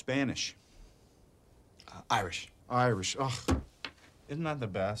 Spanish. Irish. Irish. Oh, isn't that the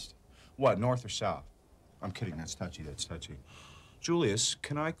best? What, north or south? I'm kidding. That's touchy. That's touchy. Julius,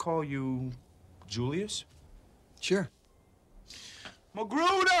 can I call you Julius? Sure.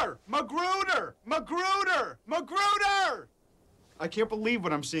 Magruder! Magruder! Magruder! Magruder! I can't believe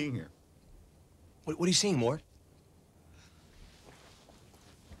what I'm seeing here. What are you seeing, Mort?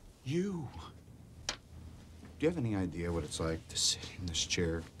 You. Do you have any idea what it's like to sit in this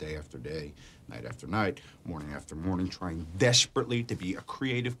chair day after day, night after night, morning after morning, trying desperately to be a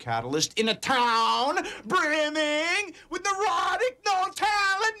creative catalyst in a town brimming with neurotic,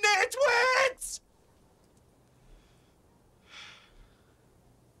 no-talent nitwits?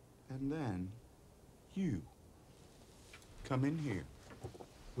 And then you come in here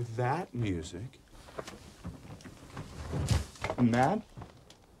with that music and that.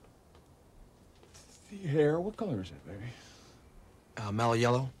 The hair, what color is it, baby? Mellow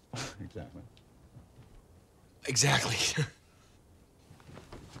yellow. Exactly. Exactly.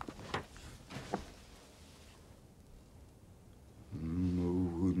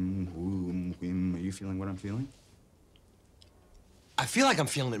 Are you feeling what I'm feeling? I feel like I'm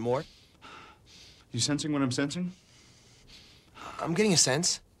feeling it, Mort. You sensing what I'm sensing? I'm getting a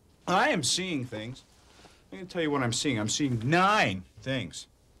sense. I am seeing things. I'm gonna tell you what I'm seeing. I'm seeing 9 things.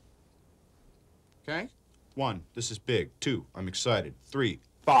 Okay? 1, this is big. 2, I'm excited. 3,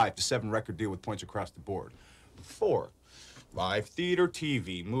 5 to 7 record deal with points across the board. 4, live theater,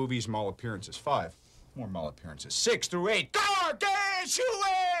 TV, movies, mall appearances. 5, more mall appearances. 6 through 8,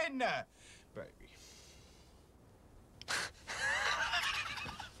 gargantuan! Baby.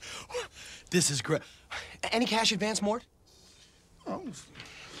 This is great. Any cash advance, Mort? Oh.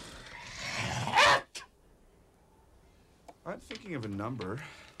 I'm thinking of a number,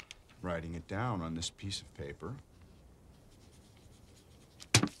 writing it down on this piece of paper.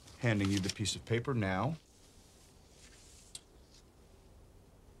 Handing you the piece of paper now.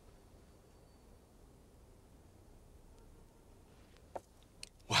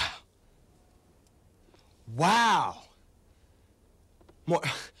 Wow. Wow.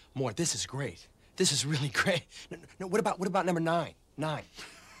 Mort, this is great. This is really great. No, what about number 9? 9.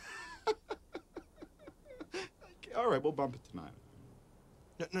 All right, we'll bump it to 9.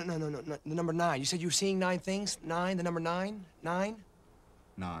 No. The number 9. You said you were seeing 9 things? 9, the number 9? 9?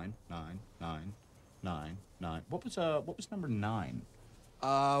 9. What was number 9?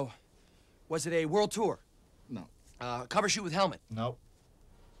 Was it a world tour? No. Cover shoot with helmet? Nope.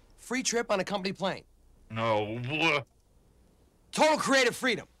 Free trip on a company plane? No. Total creative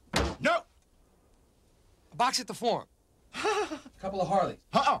freedom? No. A box at the Forum? A couple of Harleys?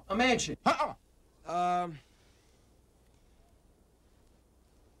 A mansion?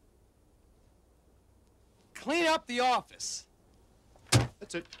 Clean up the office.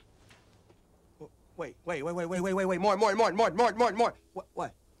 That's it. Wait. More. What?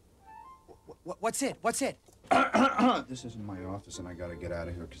 What's it? This isn't my office, and I gotta get out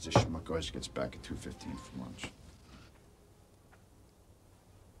of here because this schmuck always gets back at 2:15 for lunch.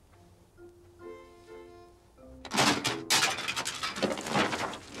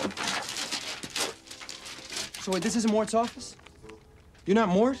 So wait, this isn't Mort's office? You're not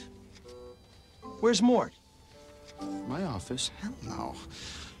Mort? Where's Mort? My office? Hell no.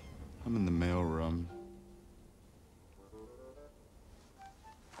 I'm in the mail room.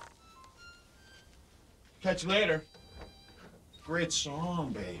 Catch you later. Great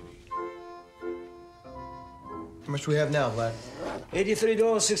song, baby. How much do we have now, Vlad?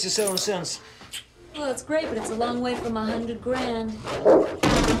 $83.67. Well, it's great, but it's a long way from $100 grand.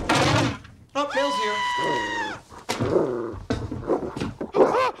 Oh, Bill's here.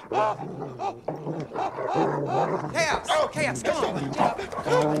 Chaos, come on.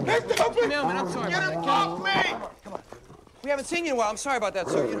 Mailman, I'm sorry. Get him off me! Come on. We haven't seen you in a while. I'm sorry about that,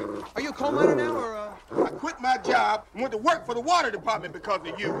 sir. Are you a coal miner now, or I quit my job and went to work for the water department because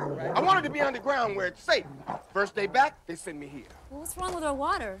of you. I wanted to be underground where it's safe. First day back, they send me here. Well, what's wrong with our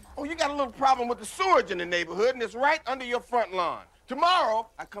water? Oh, you got a little problem with the sewage in the neighborhood, and it's right under your front lawn. Tomorrow,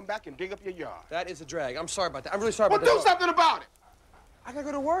 I come back and dig up your yard. That is a drag. I'm sorry about that. I'm really sorry about that. Well, do something about it. I gotta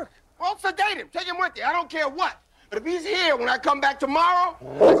go to work. Well, sedate him. Take him with you. I don't care what. But if he's here when I come back tomorrow,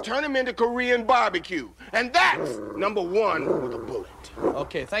 I turn him into Korean barbecue. And that's number 1 with a bullet.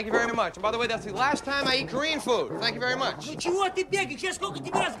 Okay, thank you very much. And by the way, that's the last time I eat Korean food. Thank you very much. Ну чего ты бегаешь? Я сколько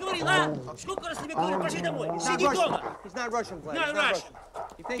тебе раз говорил, а? Сколько раз тебе говорил, пошли домой. Сиди дома. He's not Russian, Vlad. No, Russian.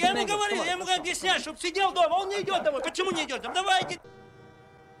 Я ему говорил, я ему объясняю, чтобы сидел дома. Он не идет домой. Почему не идет? Давай иди.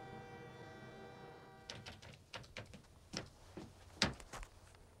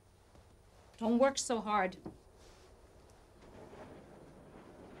 Don't work so hard.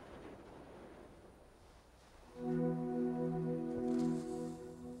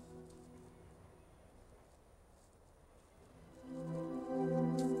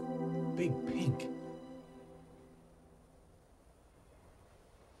 Big Pink.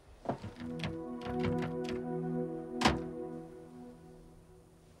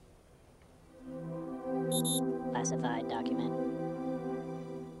 Classified document.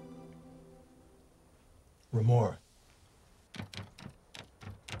 Remora.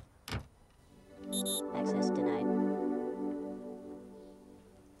 Access denied.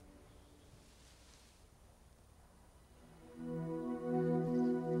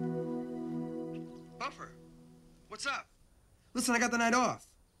 Buffer, what's up? Listen, I got the night off.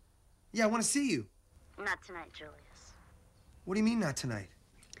 Yeah, I want to see you. Not tonight, Julius. What do you mean not tonight?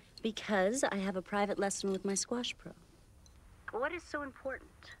 Because I have a private lesson with my squash pro. What is so important?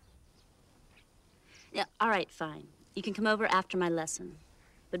 Yeah, all right, fine. You can come over after my lesson.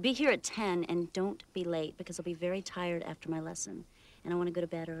 But be here at 10 and don't be late because I'll be very tired after my lesson. And I want to go to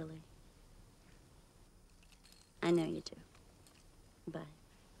bed early. I know you do. Bye.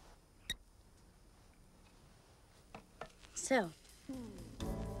 So,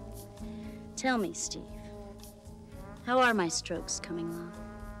 tell me, Steve, how are my strokes coming along?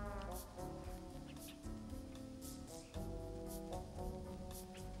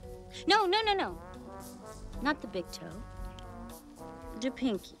 No. Not the big toe. do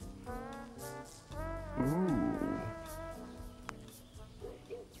Pinky. Ooh.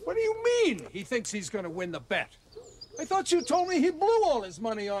 What do you mean he thinks he's gonna win the bet? I thought you told me he blew all his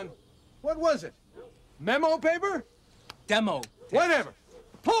money on, what was it? Memo paper? Demo. Whatever.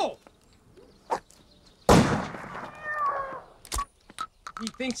 Pull! He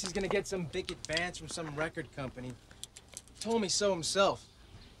thinks he's gonna get some big advance from some record company. He told me so himself.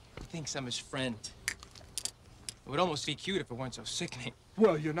 He thinks I'm his friend. It would almost be cute if it weren't so sickening.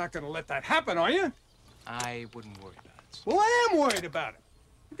 Well, you're not gonna let that happen, are you? I wouldn't worry about it. Well, I am worried about it.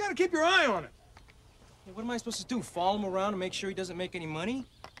 You gotta keep your eye on it. Hey, what am I supposed to do? Follow him around and make sure he doesn't make any money?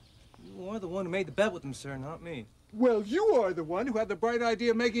 You are the one who made the bet with him, sir, not me. Well, you are the one who had the bright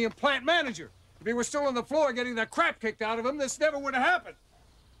idea of making him plant manager. If he were still on the floor getting that crap kicked out of him, this never would have happened.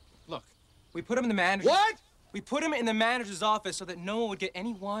 Look, we put him in the manager's... What? We put him in the manager's office so that no one would get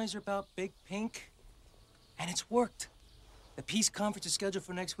any wiser about Big Pink. And it's worked. The peace conference is scheduled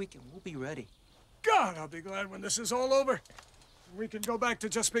for next week, and we'll be ready. God, I'll be glad when this is all over. We can go back to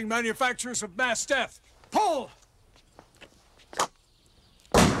just being manufacturers of mass death. Pull!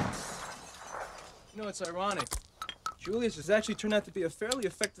 You know, it's ironic. Julius has actually turned out to be a fairly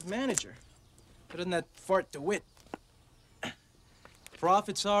effective manager. Better than that fart DeWitt.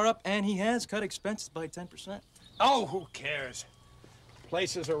 Profits are up, and he has cut expenses by 10%. Oh, who cares?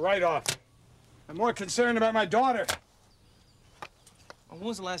 Places are right off. I'm more concerned about my daughter. Well, when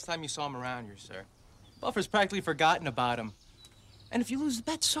was the last time you saw him around here, sir? Buffer's practically forgotten about him. And if you lose the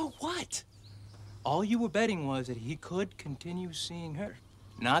bet, so what? All you were betting was that he could continue seeing her,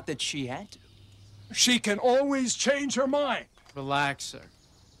 not that she had to. She can always change her mind. Relax, sir.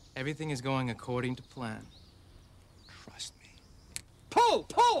 Everything is going according to plan. Trust me. Pull!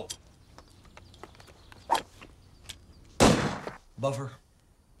 Pull! Buffer,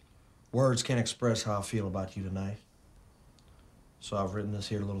 words can't express how I feel about you tonight. So I've written this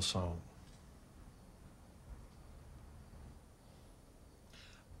here little song.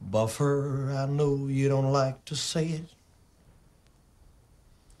 Buffer, I know you don't like to say it.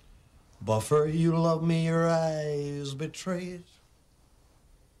 Buffer, you love me, your eyes betray it.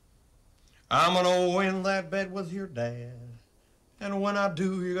 I'm gonna win that bet with your dad. And when I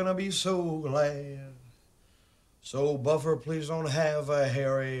do, you're gonna be so glad. So, Buffer, please don't have a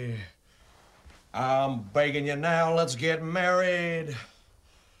hurry. I'm begging you now, let's get married.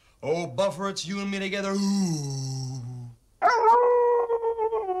 Oh, Buffer, it's you and me together. Ooh.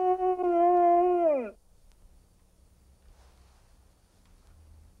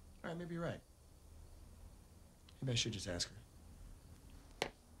 All right, maybe you're right. Maybe I should just ask her.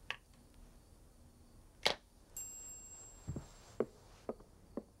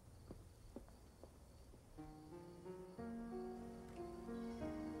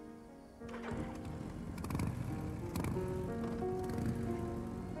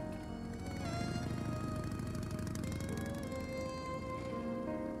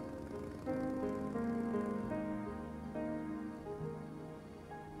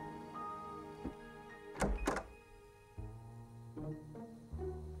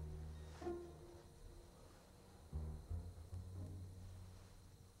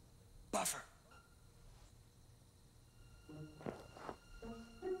 Buffer.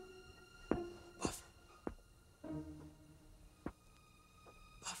 Buffer.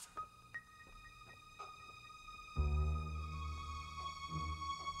 Buffer.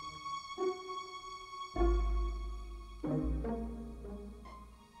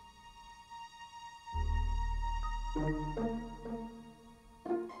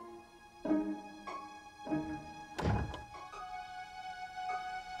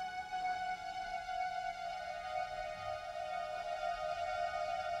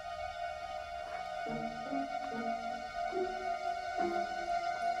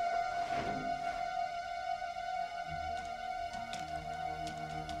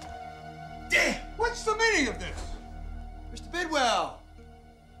 What's the meaning of this? Mr. Bidwell!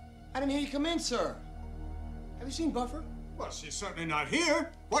 I didn't hear you come in, sir. Have you seen Buffer? Well, she's certainly not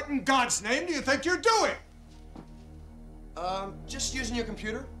here. What in God's name do you think you're doing? Just using your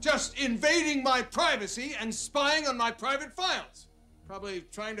computer. Just invading my privacy and spying on my private files. Probably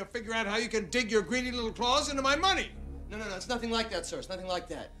trying to figure out how you can dig your greedy little claws into my money. No, it's nothing like that, sir. It's nothing like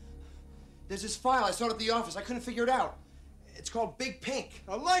that. There's this file I saw at the office. I couldn't figure it out. It's called Big Pink.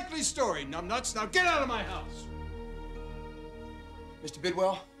 A likely story, numbnuts. Now get out of my house. Mr.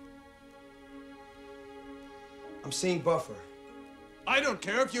 Bidwell, I'm seeing Buffer. I don't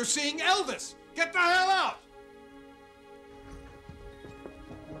care if you're seeing Elvis. Get the hell out!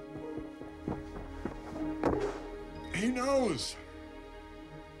 He knows.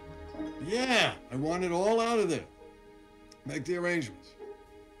 Yeah, I want it all out of there. Make the arrangements.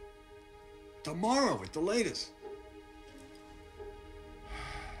 Tomorrow at the latest.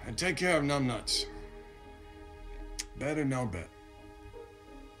 And take care of Numbnuts. Bet or no bet.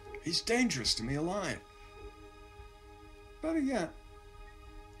 He's dangerous to me alive. Better yet,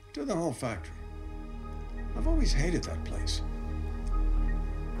 to the whole factory. I've always hated that place.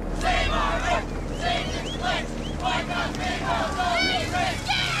 Save our Rick! Save this place! Why not make our Bobbie rich?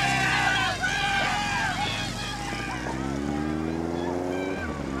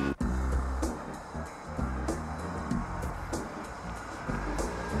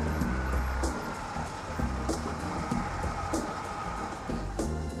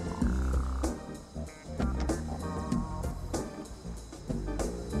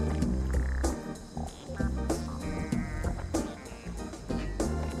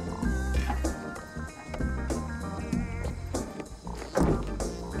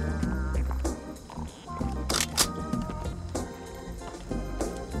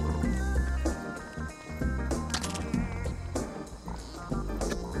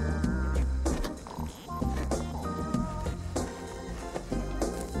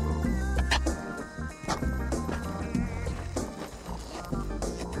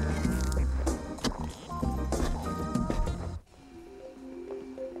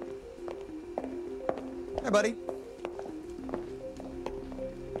 Hey, buddy.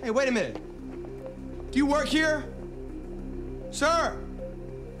 Hey, wait a minute. Do you work here? Sir!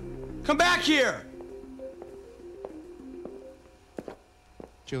 Come back here!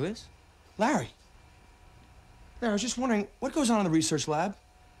 Julius? Larry. Larry, I was just wondering, what goes on in the research lab?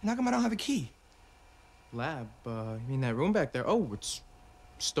 And how come I don't have a key? Lab? You mean that room back there? Oh, it's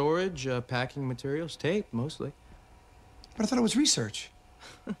storage, packing materials, tape, mostly. But I thought it was research.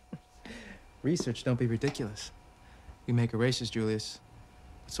 Research, don't be ridiculous. We make erasers, Julius.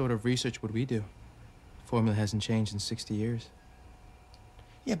 What sort of research would we do? The formula hasn't changed in 60 years.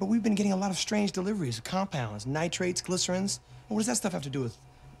 Yeah, but we've been getting a lot of strange deliveries of compounds, nitrates, glycerins. What does that stuff have to do with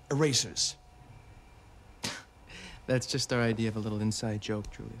erasers? That's just our idea of a little inside joke,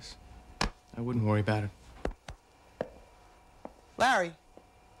 Julius. I wouldn't worry about it. Larry,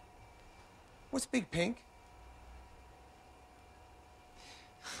 what's Big Pink?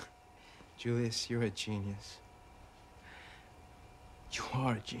 Julius, you're a genius. You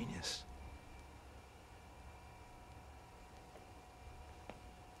are a genius.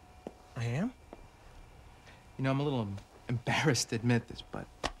 I am? You know, I'm a little embarrassed to admit this, but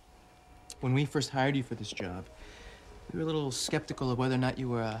when we first hired you for this job, we were a little skeptical of whether or not you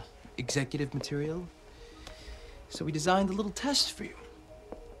were executive material. So we designed a little test for you.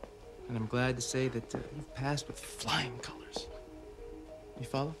 And I'm glad to say that you've passed with flying colors. You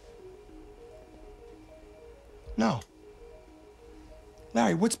follow? No.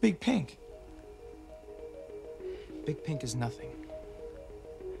 Larry, what's Big Pink? Big Pink is nothing.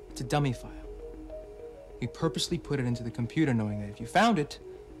 It's a dummy file. We purposely put it into the computer knowing that if you found it,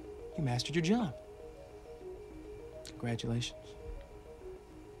 you mastered your job. Congratulations.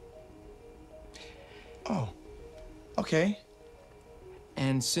 Oh, okay.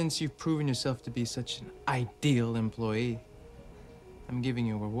 And since you've proven yourself to be such an ideal employee, I'm giving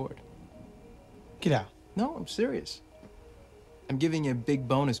you a reward. Get out. No, I'm serious. I'm giving you a big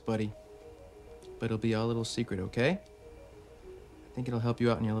bonus, buddy. But it'll be our little secret, okay? I think it'll help you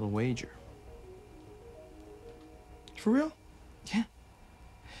out in your little wager. For real? Yeah.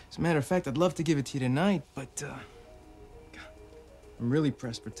 As a matter of fact, I'd love to give it to you tonight, but, I'm really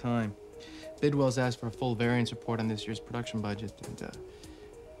pressed for time. Bidwell's asked for a full variance report on this year's production budget, and,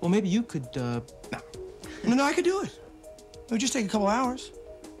 well, maybe you could, no. No, I could do it. It would just take a couple hours.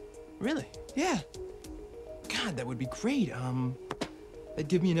 Really? Yeah. God, that would be great. That'd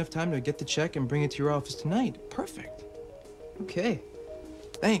give me enough time to get the check and bring it to your office tonight. Perfect. Okay.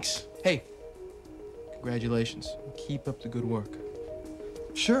 Thanks. Hey, congratulations. Keep up the good work.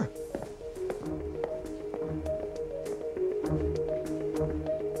 Sure.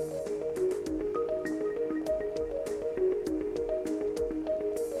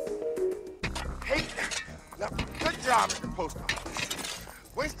 Hey, now, good job at the post office.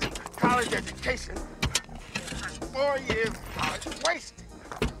 Wasted college education. 4 years of college wasted.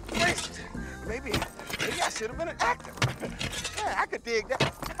 Wasted. Maybe I should have been an actor. Yeah, I could dig that.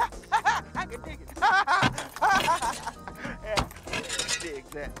 I could dig it. Yeah, dig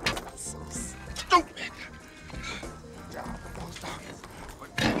that. So stupid. Job at the post office. But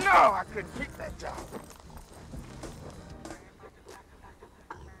no, I couldn't keep that job.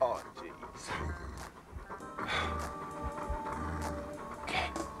 Oh, jeez. Okay.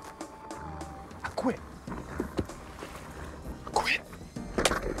 I quit.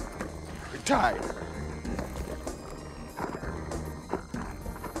 Retired.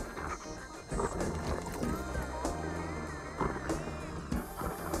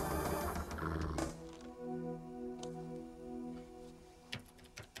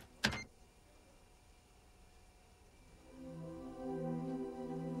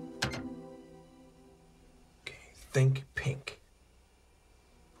 think pink.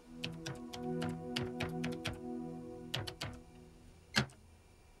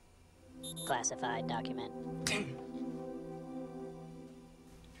 Classified document.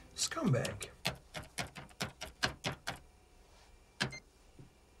 Scumbag.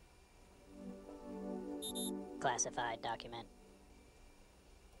 Classified document.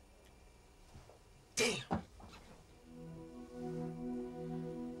 Damn.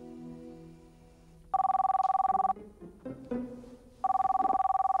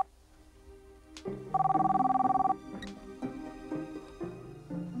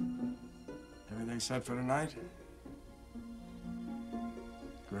 Everything set for tonight?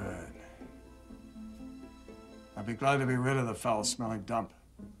 Good. I'd be glad to be rid of the foul-smelling dump.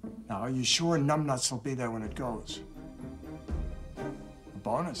 Now, are you sure Numbnuts will be there when it goes? A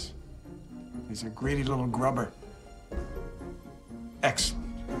bonus? He's a greedy little grubber. Excellent.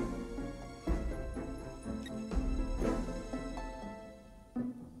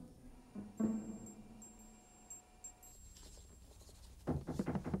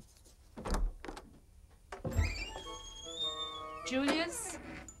 Julius?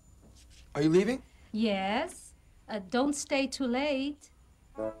 Are you leaving? Yes. Don't stay too late.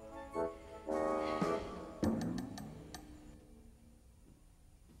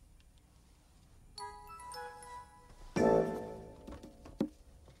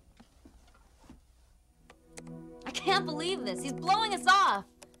 I can't believe this. He's blowing us off.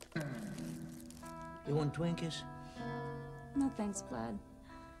 You want Twinkies? No thanks, Vlad.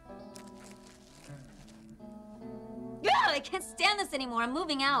 Yeah, I can't stand this anymore. I'm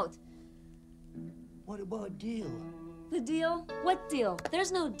moving out. What about a deal? The deal? What deal?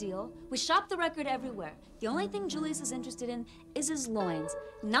 There's no deal. We shop the record everywhere. The only thing Julius is interested in is his loins,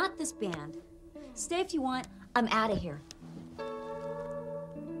 not this band. Stay if you want. I'm out of here.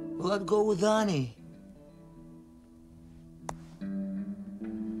 Well, I'd go with Annie.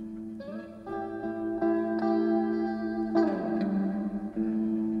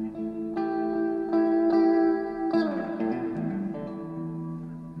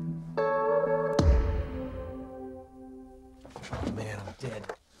 Man, I'm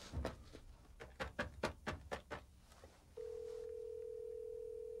dead.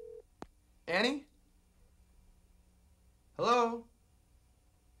 Annie? Hello?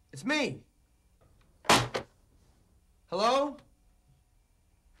 It's me. Hello?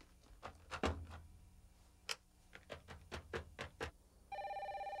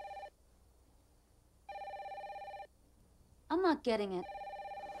 I'm not getting it.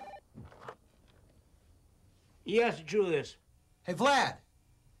 Yes, Julius. Hey, Vlad.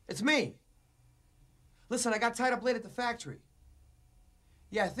 It's me. Listen, I got tied up late at the factory.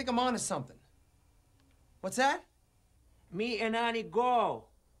 Yeah, I think I'm on to something. What's that? Me and Annie go.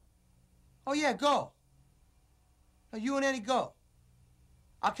 Oh, yeah, go. Now, you and Eddie go.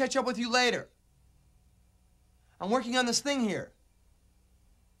 I'll catch up with you later. I'm working on this thing here.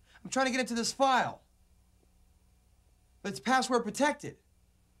 I'm trying to get into this file. But it's password protected.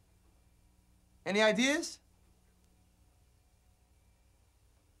 Any ideas?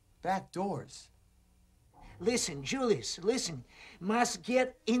 Back doors. Listen, Julius, listen. Must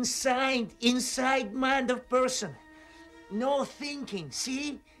get inside mind of person. No thinking,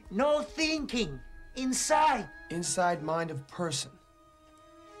 see? No thinking. Inside. Inside mind of person.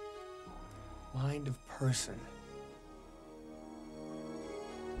 Mind of person.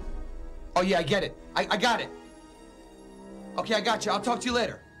 Oh, yeah, I get it. I got it. Okay, I got you. I'll talk to you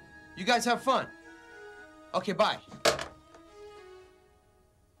later. You guys have fun. Okay, bye.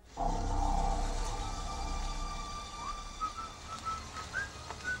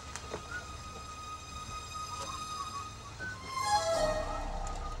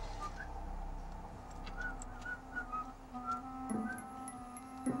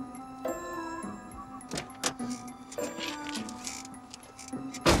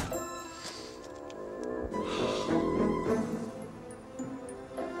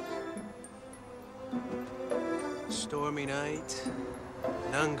 Stormy night,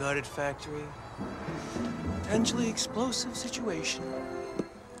 an unguarded factory, potentially explosive situation.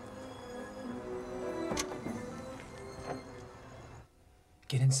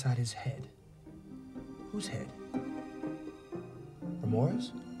 Get inside his head. Whose head?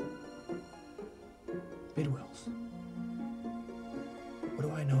 Remora's? Bidwell's. What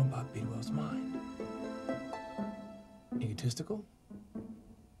do I know about Bidwell's mind? Egotistical?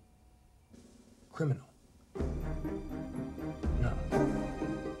 Criminal? No.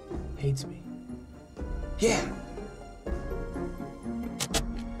 Hates me. Yeah!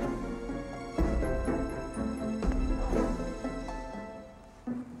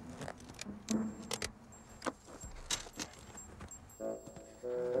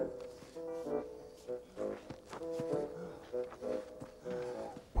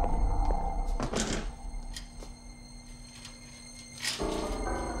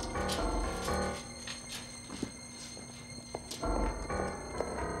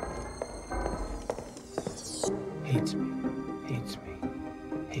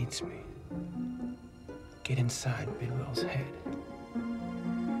 beats me. Get inside Bidwell's head.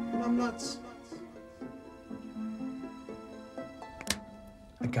 I'm nuts.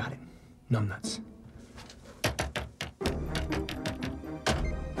 I got it. Numbnuts.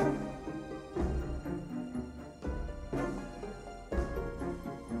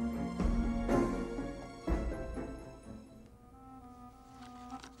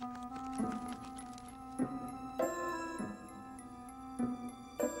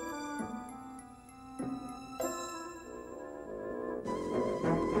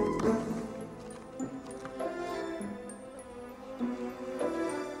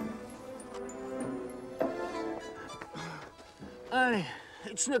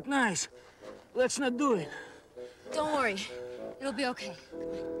 It's not nice. Let's not do it. Don't worry. It'll be okay.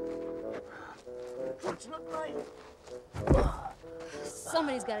 It's not right.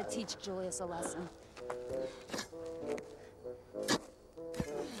 Somebody's got to teach Julius a lesson.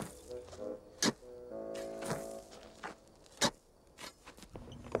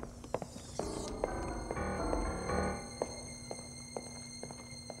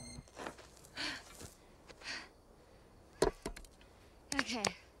 Okay.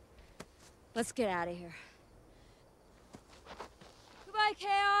 Let's get out of here. Goodbye,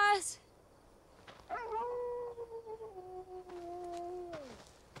 Chaos!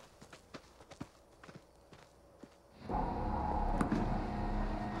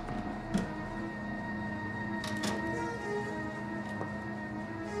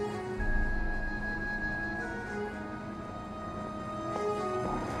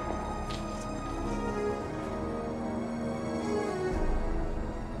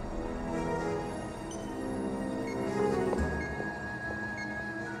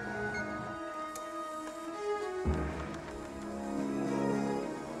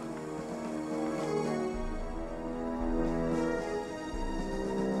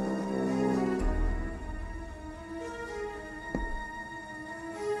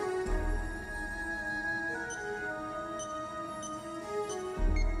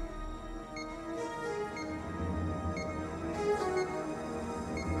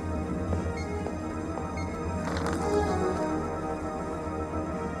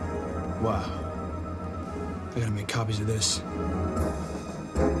 Wow. I gotta make copies of this.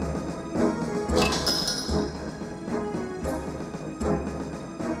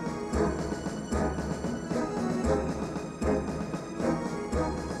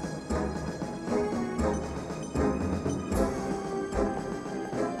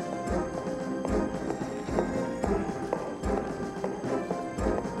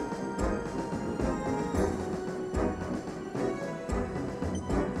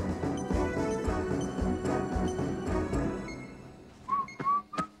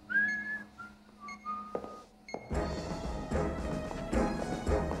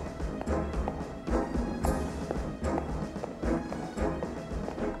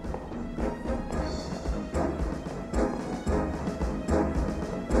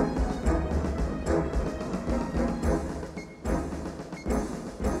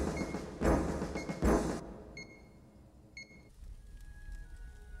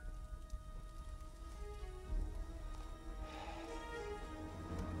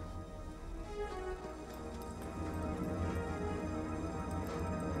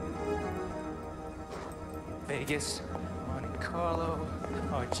 Vegas, Monte Carlo,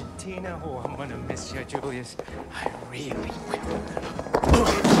 Argentina. Oh, I'm gonna miss you, Julius. I really will.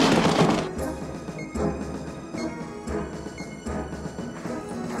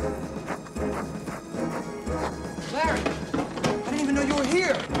 Larry! I didn't even know you were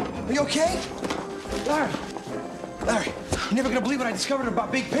here. Are you okay? Larry! Larry, you're never gonna believe what I discovered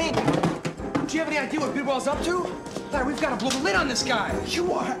about Big Pink. Do you have any idea what Bidwell's up to? Larry, we've got to blow the lid on this guy.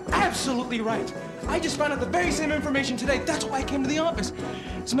 You are absolutely right. I just found out the very same information today. That's why I came to the office.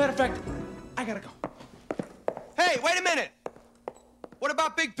 As a matter of fact, I gotta go. Hey, wait a minute! What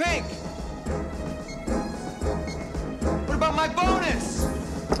about Big Pink? What about my bonus?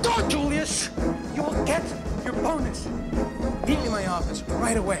 Go, Julius! You'll get your bonus. Meet me in my office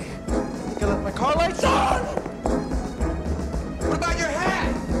right away. I think I left my car lights on! What about your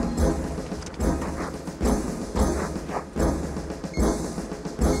hat?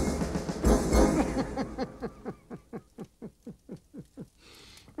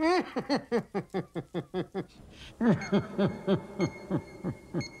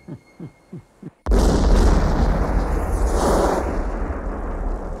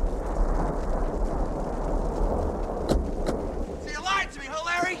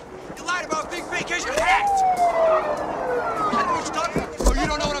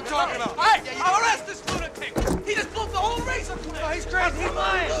 He's crazy. He's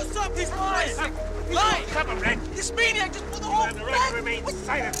lying. Do something. He's lying. Lying. Cover, Red. This maniac just pulled the whole And the rest remain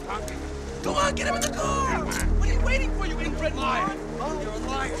silent, punk. Go on, get him in the car. What are you waiting for, you inbred liar? You're a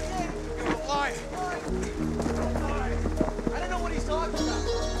liar. You're a liar. I don't know what he's talking about.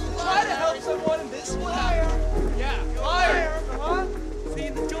 Try to help someone in this liar. Yeah, liar. Huh? See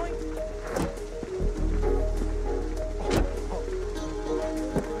in the joint?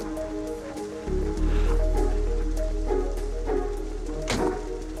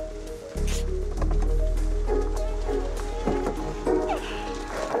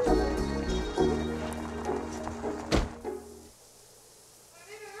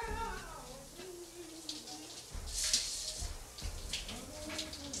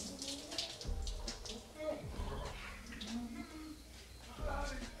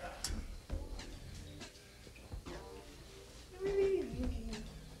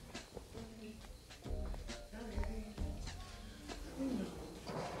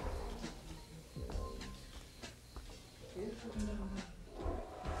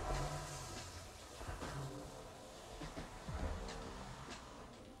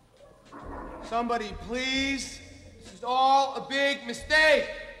 Somebody, please. This is all a big mistake.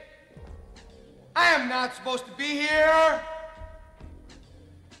 I am not supposed to be here.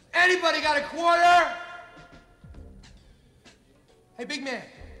 Anybody got a quarter? Hey, big man.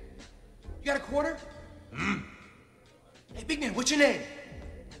 You got a quarter? Hey, big man, what's your name?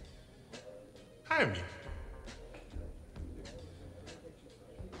 Jaime.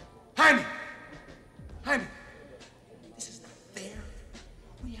 Jaime. Jaime. This is not fair.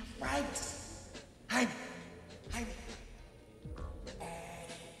 We have rights. Jaime. Jaime.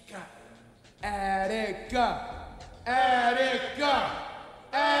 Attica. Attica. Attica.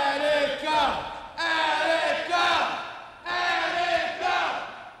 Attica. Attica.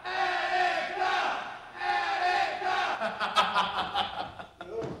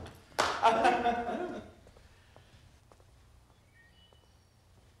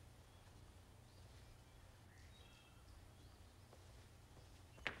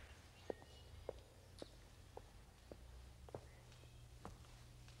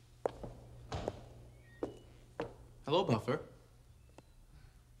 Hello, Buffer.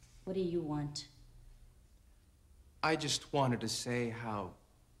 What do you want? I just wanted to say how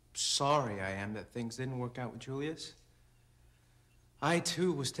sorry I am that things didn't work out with Julius. I,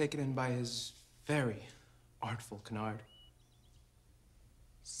 too, was taken in by his very artful canard.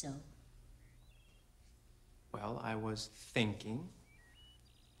 So? Well, I was thinking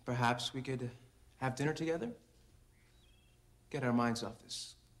perhaps we could have dinner together? Get our minds off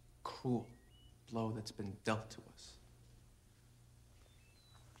this cruel blow that's been dealt to us.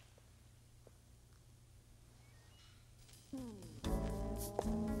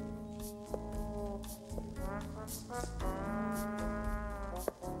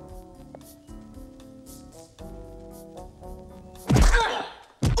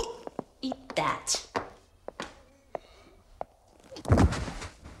 Eat that.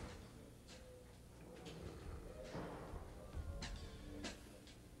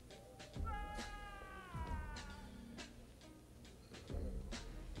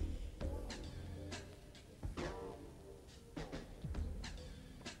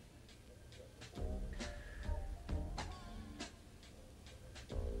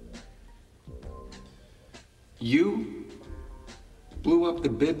 You blew up the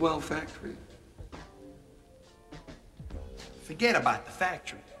Bidwell factory? Forget about the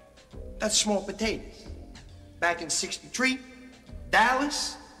factory. That's small potatoes. Back in '63,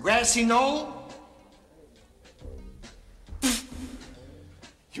 Dallas, Grassy Knoll.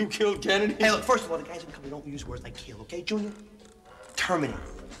 You killed Kennedy? Hey, look, first of all, the guys in the company don't use words like kill, okay, Junior? Terminate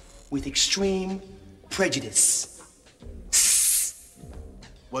with extreme prejudice.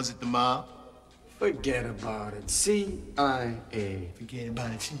 Was it the mob? Forget about it. CIA. Forget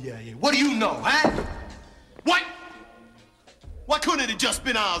about it. CIA. What do you know, huh? What? Why couldn't it have just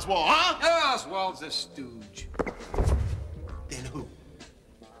been Oswald, huh? Oswald's a stooge. Then who?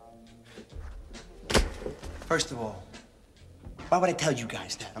 First of all, why would I tell you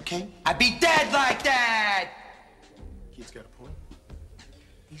guys that, okay? I'd be dead like that! Kid's got a point.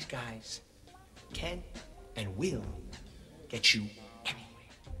 These guys can and will get you anywhere.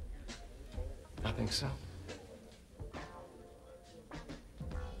 I think so. I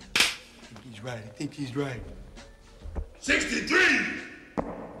think he's right. I think he's right. 63!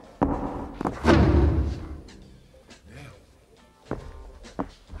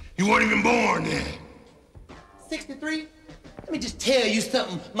 You weren't even born then. 63? Let me just tell you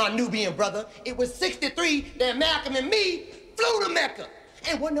something, my Nubian brother. It was 63 that Malcolm and me flew to Mecca.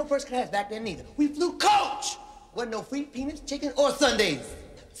 And wasn't no first class back then neither. We flew coach. Wasn't no free peanuts, chicken, or Sundays.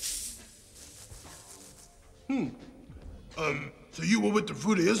 So you were with the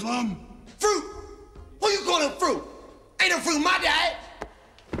Fruit of Islam? Fruit? Who you calling fruit? Ain't no fruit in my diet.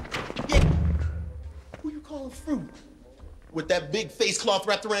 Yeah. Who you calling fruit? With that big face cloth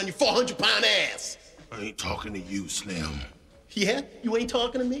wrapped around your 400-pound ass. I ain't talking to you, Slim. Yeah? You ain't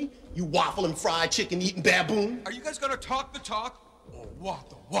talking to me? You waffling fried chicken eating baboon? Are you guys gonna talk the talk or walk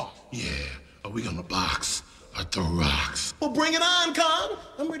the walk? Yeah. Are we gonna box or throw rocks? Well, bring it on, Con.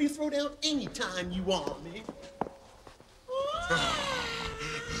 I'm ready to throw down anytime you want me.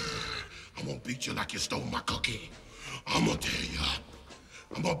 I'm gonna beat you like you stole my cookie. I'm gonna tear you up.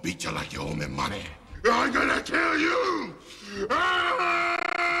 I'm gonna beat you like you owe me money. I'm gonna kill you!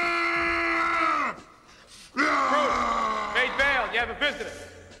 Made bail. You have a visitor.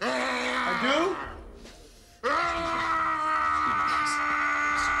 I do?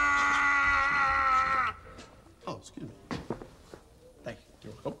 Oh, excuse me. Thank you.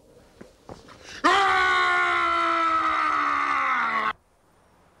 You're welcome.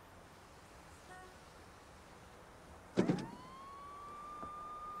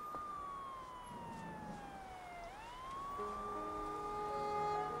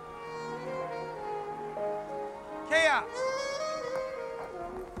 Chaos!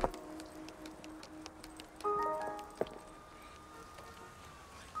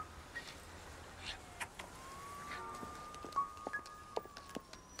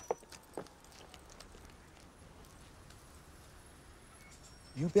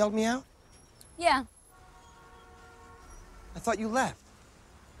 You bailed me out? Yeah, I thought you left.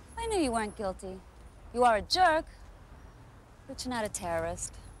 I knew you weren't guilty. You are a jerk, but you're not a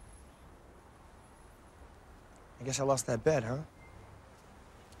terrorist. I guess I lost that bet, huh?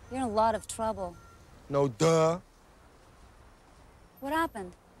 You're in a lot of trouble. No duh. What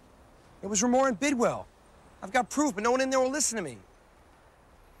happened? It was Ramore and Bidwell. I've got proof, but no one in there will listen to me.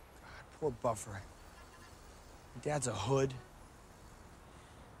 God, poor Buffer. Your dad's a hood.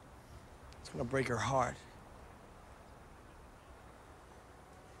 It's gonna break her heart.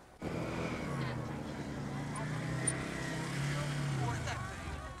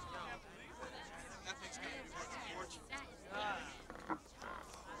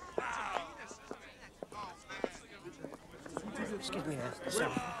 Excuse me, sir.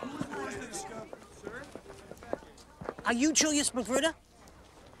 Are you Julius Magruder?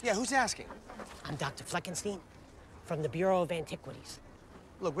 Yeah, who's asking? I'm Dr. Fleckenstein from the Bureau of Antiquities.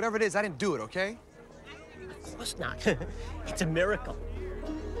 Look, whatever it is, I didn't do it, okay? Of course not. It's a miracle.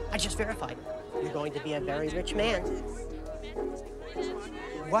 I just verified it. You're going to be a very rich man.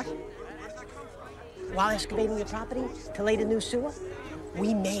 What? While excavating your property to lay the new sewer,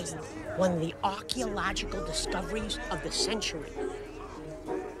 we made one of the archaeological discoveries of the century.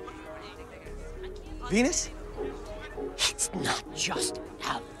 Venus? It's not just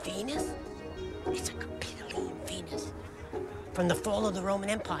a Venus. It's a Capitoline Venus. From the fall of the Roman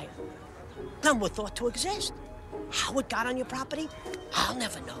Empire. None were thought to exist. How it got on your property, I'll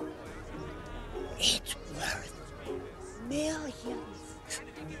never know. It's worth millions.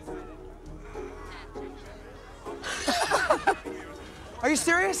 Are you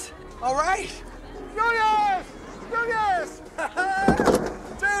serious? All right. Julius! Julius!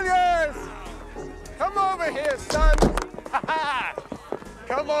 Julius! Come over here, son.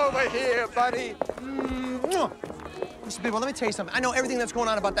 Come over here, buddy. Mr. Bidwell, let me tell you something. I know everything that's going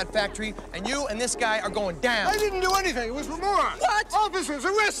on about that factory, and you and this guy are going down. I didn't do anything. It was Ramore. What? Officers,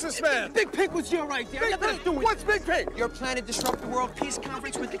 arrest this man. Big Pink was here right there. Big Pink? What's Big Pink? Your plan to disrupt the World Peace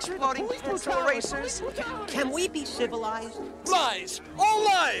Conference with exploding pencil erasers. Can we be civilized? Lies. All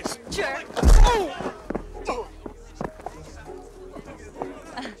lies. Jerk. Oh.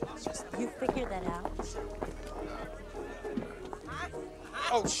 You figured that out?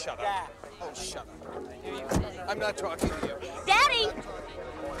 Oh, shut up. Oh, shut up. I'm not talking to you. Daddy!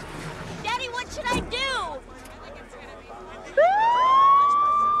 Daddy, what should I do?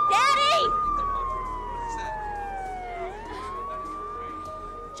 Daddy!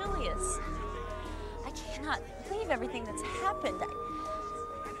 Julius, I cannot believe everything that's happened.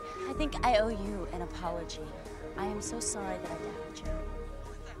 I think I owe you an apology. I am so sorry that I doubted you.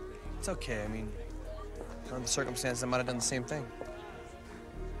 It's okay. I mean, under the circumstances, I might have done the same thing.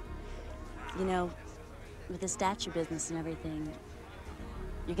 You know, with the statue business and everything,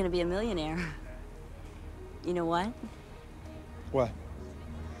 you're gonna be a millionaire. You know what? What?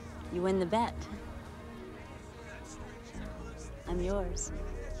 You win the bet. I'm yours.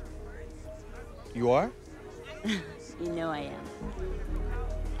 You are? You know I am.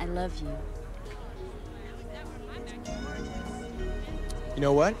 I love you. You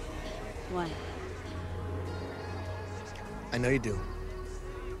know what? What? I know you do.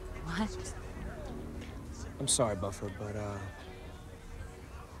 What? I'm sorry, Buffer, but,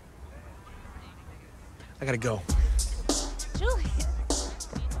 I gotta go. Julian!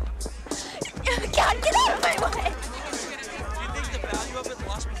 God, get out of my way! Do you think the value of it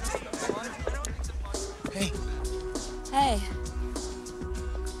lost because of the blood? Hey. Hey.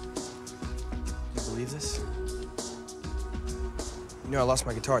 You believe this? You know, I lost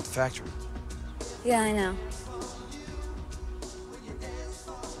my guitar at the factory. Yeah, I know.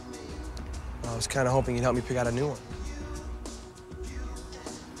 I was kind of hoping you'd help me pick out a new one.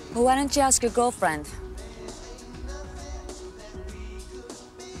 Well, why don't you ask your girlfriend?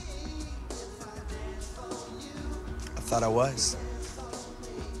 I thought I was.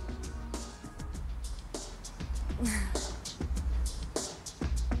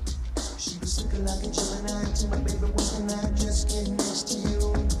 She was looking like a Gemini to my baby, when I just get next to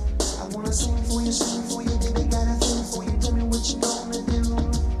you. I wanna sing for you, baby, got a thing for you. Tell me what you gonna do.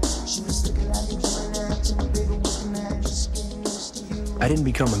 She was looking like a Gemini to my baby, when I just get next to you. I didn't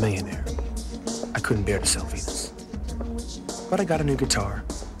become a millionaire. I couldn't bear to sell Venus. But I got a new guitar,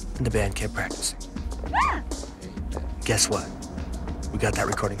 and the band kept practicing. Guess what? We got that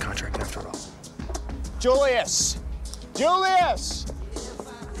recording contract after all. Julius! Julius!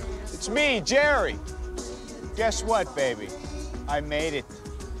 It's me, Jerry. Guess what, baby? I made it.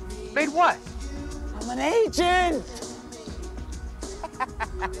 Made what? I'm an agent!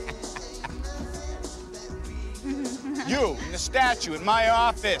 You, in the statue in my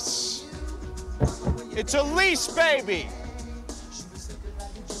office. It's a lease, baby!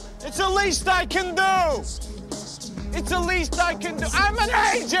 It's the least I can do! It's the least I can do. I'm an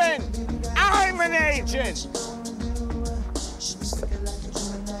agent! I'm an agent!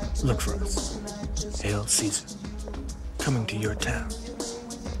 Look for us. Hail Caesar. Coming to your town.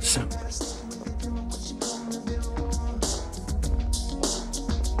 Soon.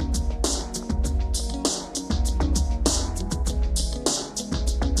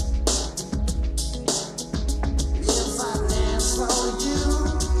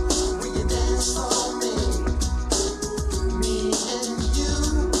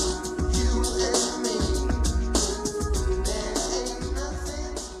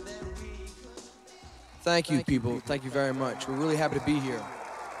 Thank you, people. Thank you very much. We're really happy to be here.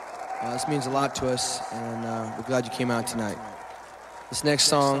 This means a lot to us, and we're glad you came out tonight. This next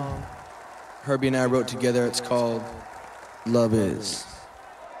song, Herbie and I wrote together. It's called Love Is.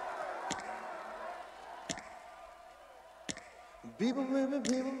 People been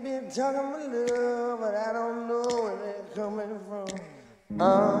talking about love, but I don't know where they're coming from.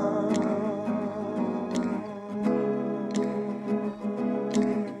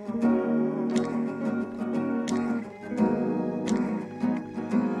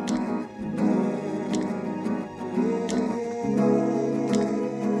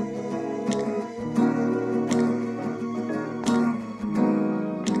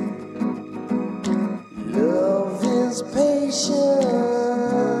 Love is patient.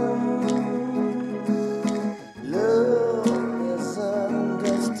 Love is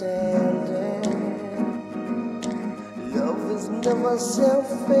understanding. Love is never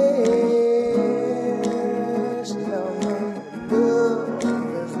selfish. Love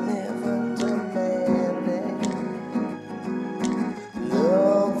is never demanding.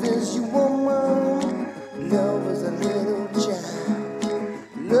 Love is your woman. Love is a little child.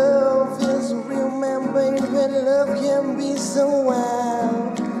 Love is a real man, baby. Love can be so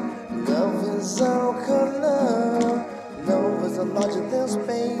wild. Love is all color. Love is a larger than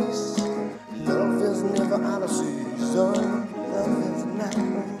space. Love is never out of season. Love is not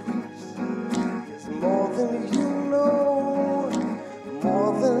increase. It's more than you know,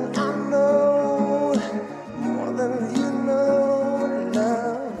 more than I know, more than you know.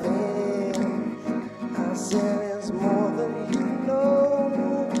 Love is. I said it's more than you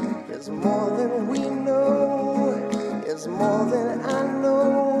know. It's more than we know. It's more than I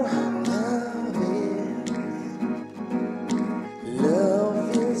know. Love is.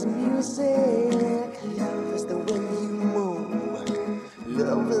 Love is music. Love is the way you move.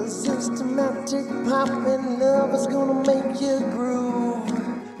 Love is systematic pop, and love is gonna make you groove.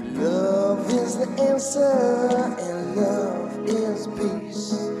 Love is the answer, and love is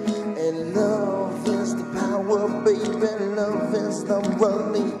peace. And love is the power, baby. Love is the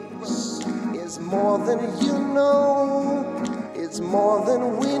release. It's more than you know. It's more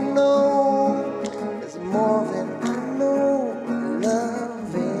than we know. It's more than I know.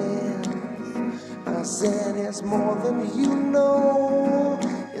 Love is. I said it's more than you know.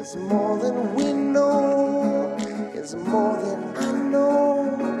 It's more than we know. It's more than I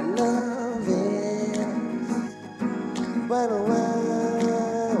know. Love is. But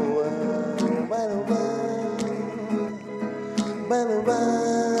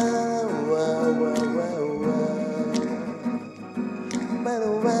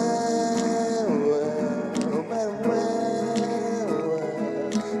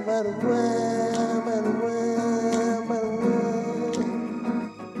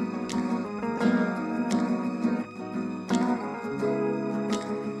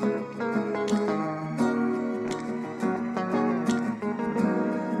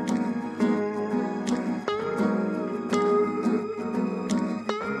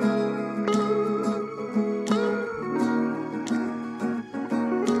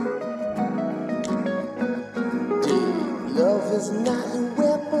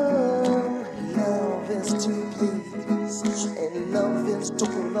is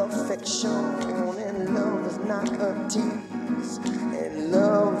total affection, and love is not a tease, and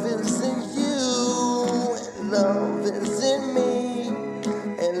love is in you, and love is in me,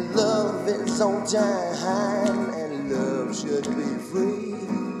 and love is on time, and love should be free.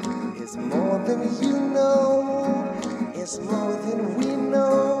 It's more than you know, it's more than we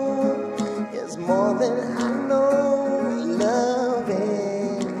know, it's more than I know. Love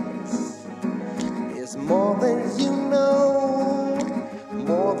is, it's more than you know,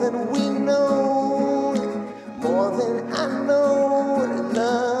 more than we know, more than I know.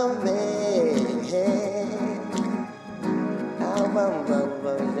 Love is.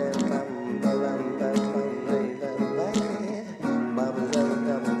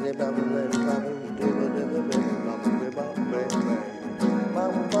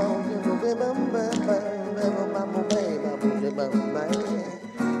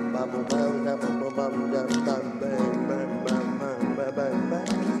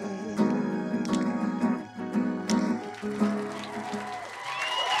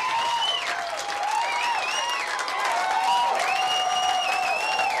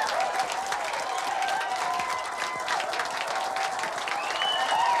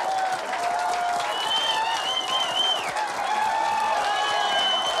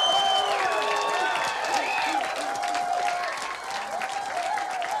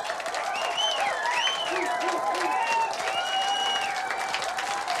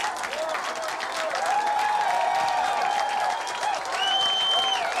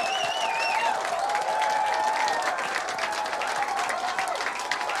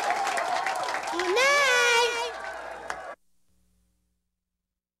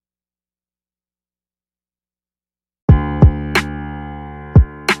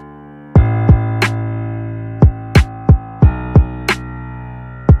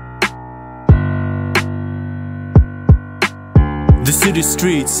 The city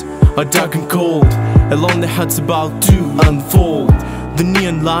streets are dark and cold, a lonely heart's about to unfold. The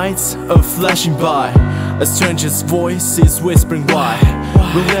neon lights are flashing by, a stranger's voice is whispering why.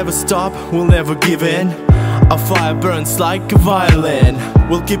 We'll never stop, we'll never give in, our fire burns like a violin.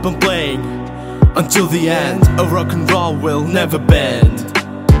 We'll keep on playing until the end, a rock and roll will never bend.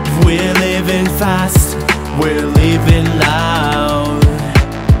 We're living fast, we're living loud,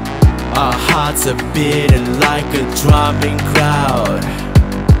 our hearts are beating like a drumming crowd.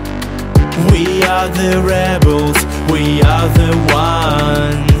 We are the rebels, we are the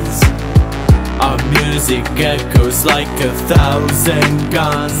ones. Our music echoes like 1,000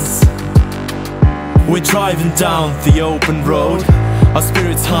 guns. We're driving down the open road, our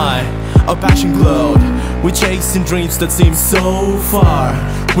spirits high, our passion glowed. We're chasing dreams that seem so far,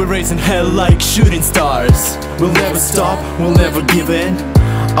 we're raising hell like shooting stars. We'll never stop, we'll never give in,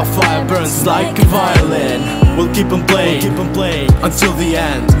 our fire burns like a violin. We'll keep on playing until the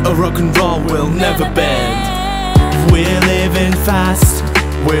end, a rock and roll will never bend. We're living fast,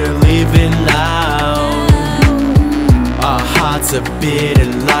 we're living loud, our hearts are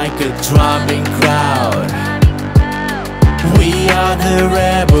beating like a drumming crowd. We are the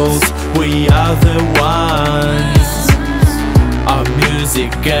rebels, we are the ones. Our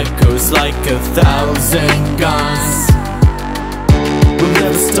music echoes like 1,000 guns. We'll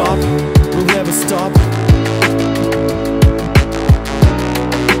never stop, we'll never stop,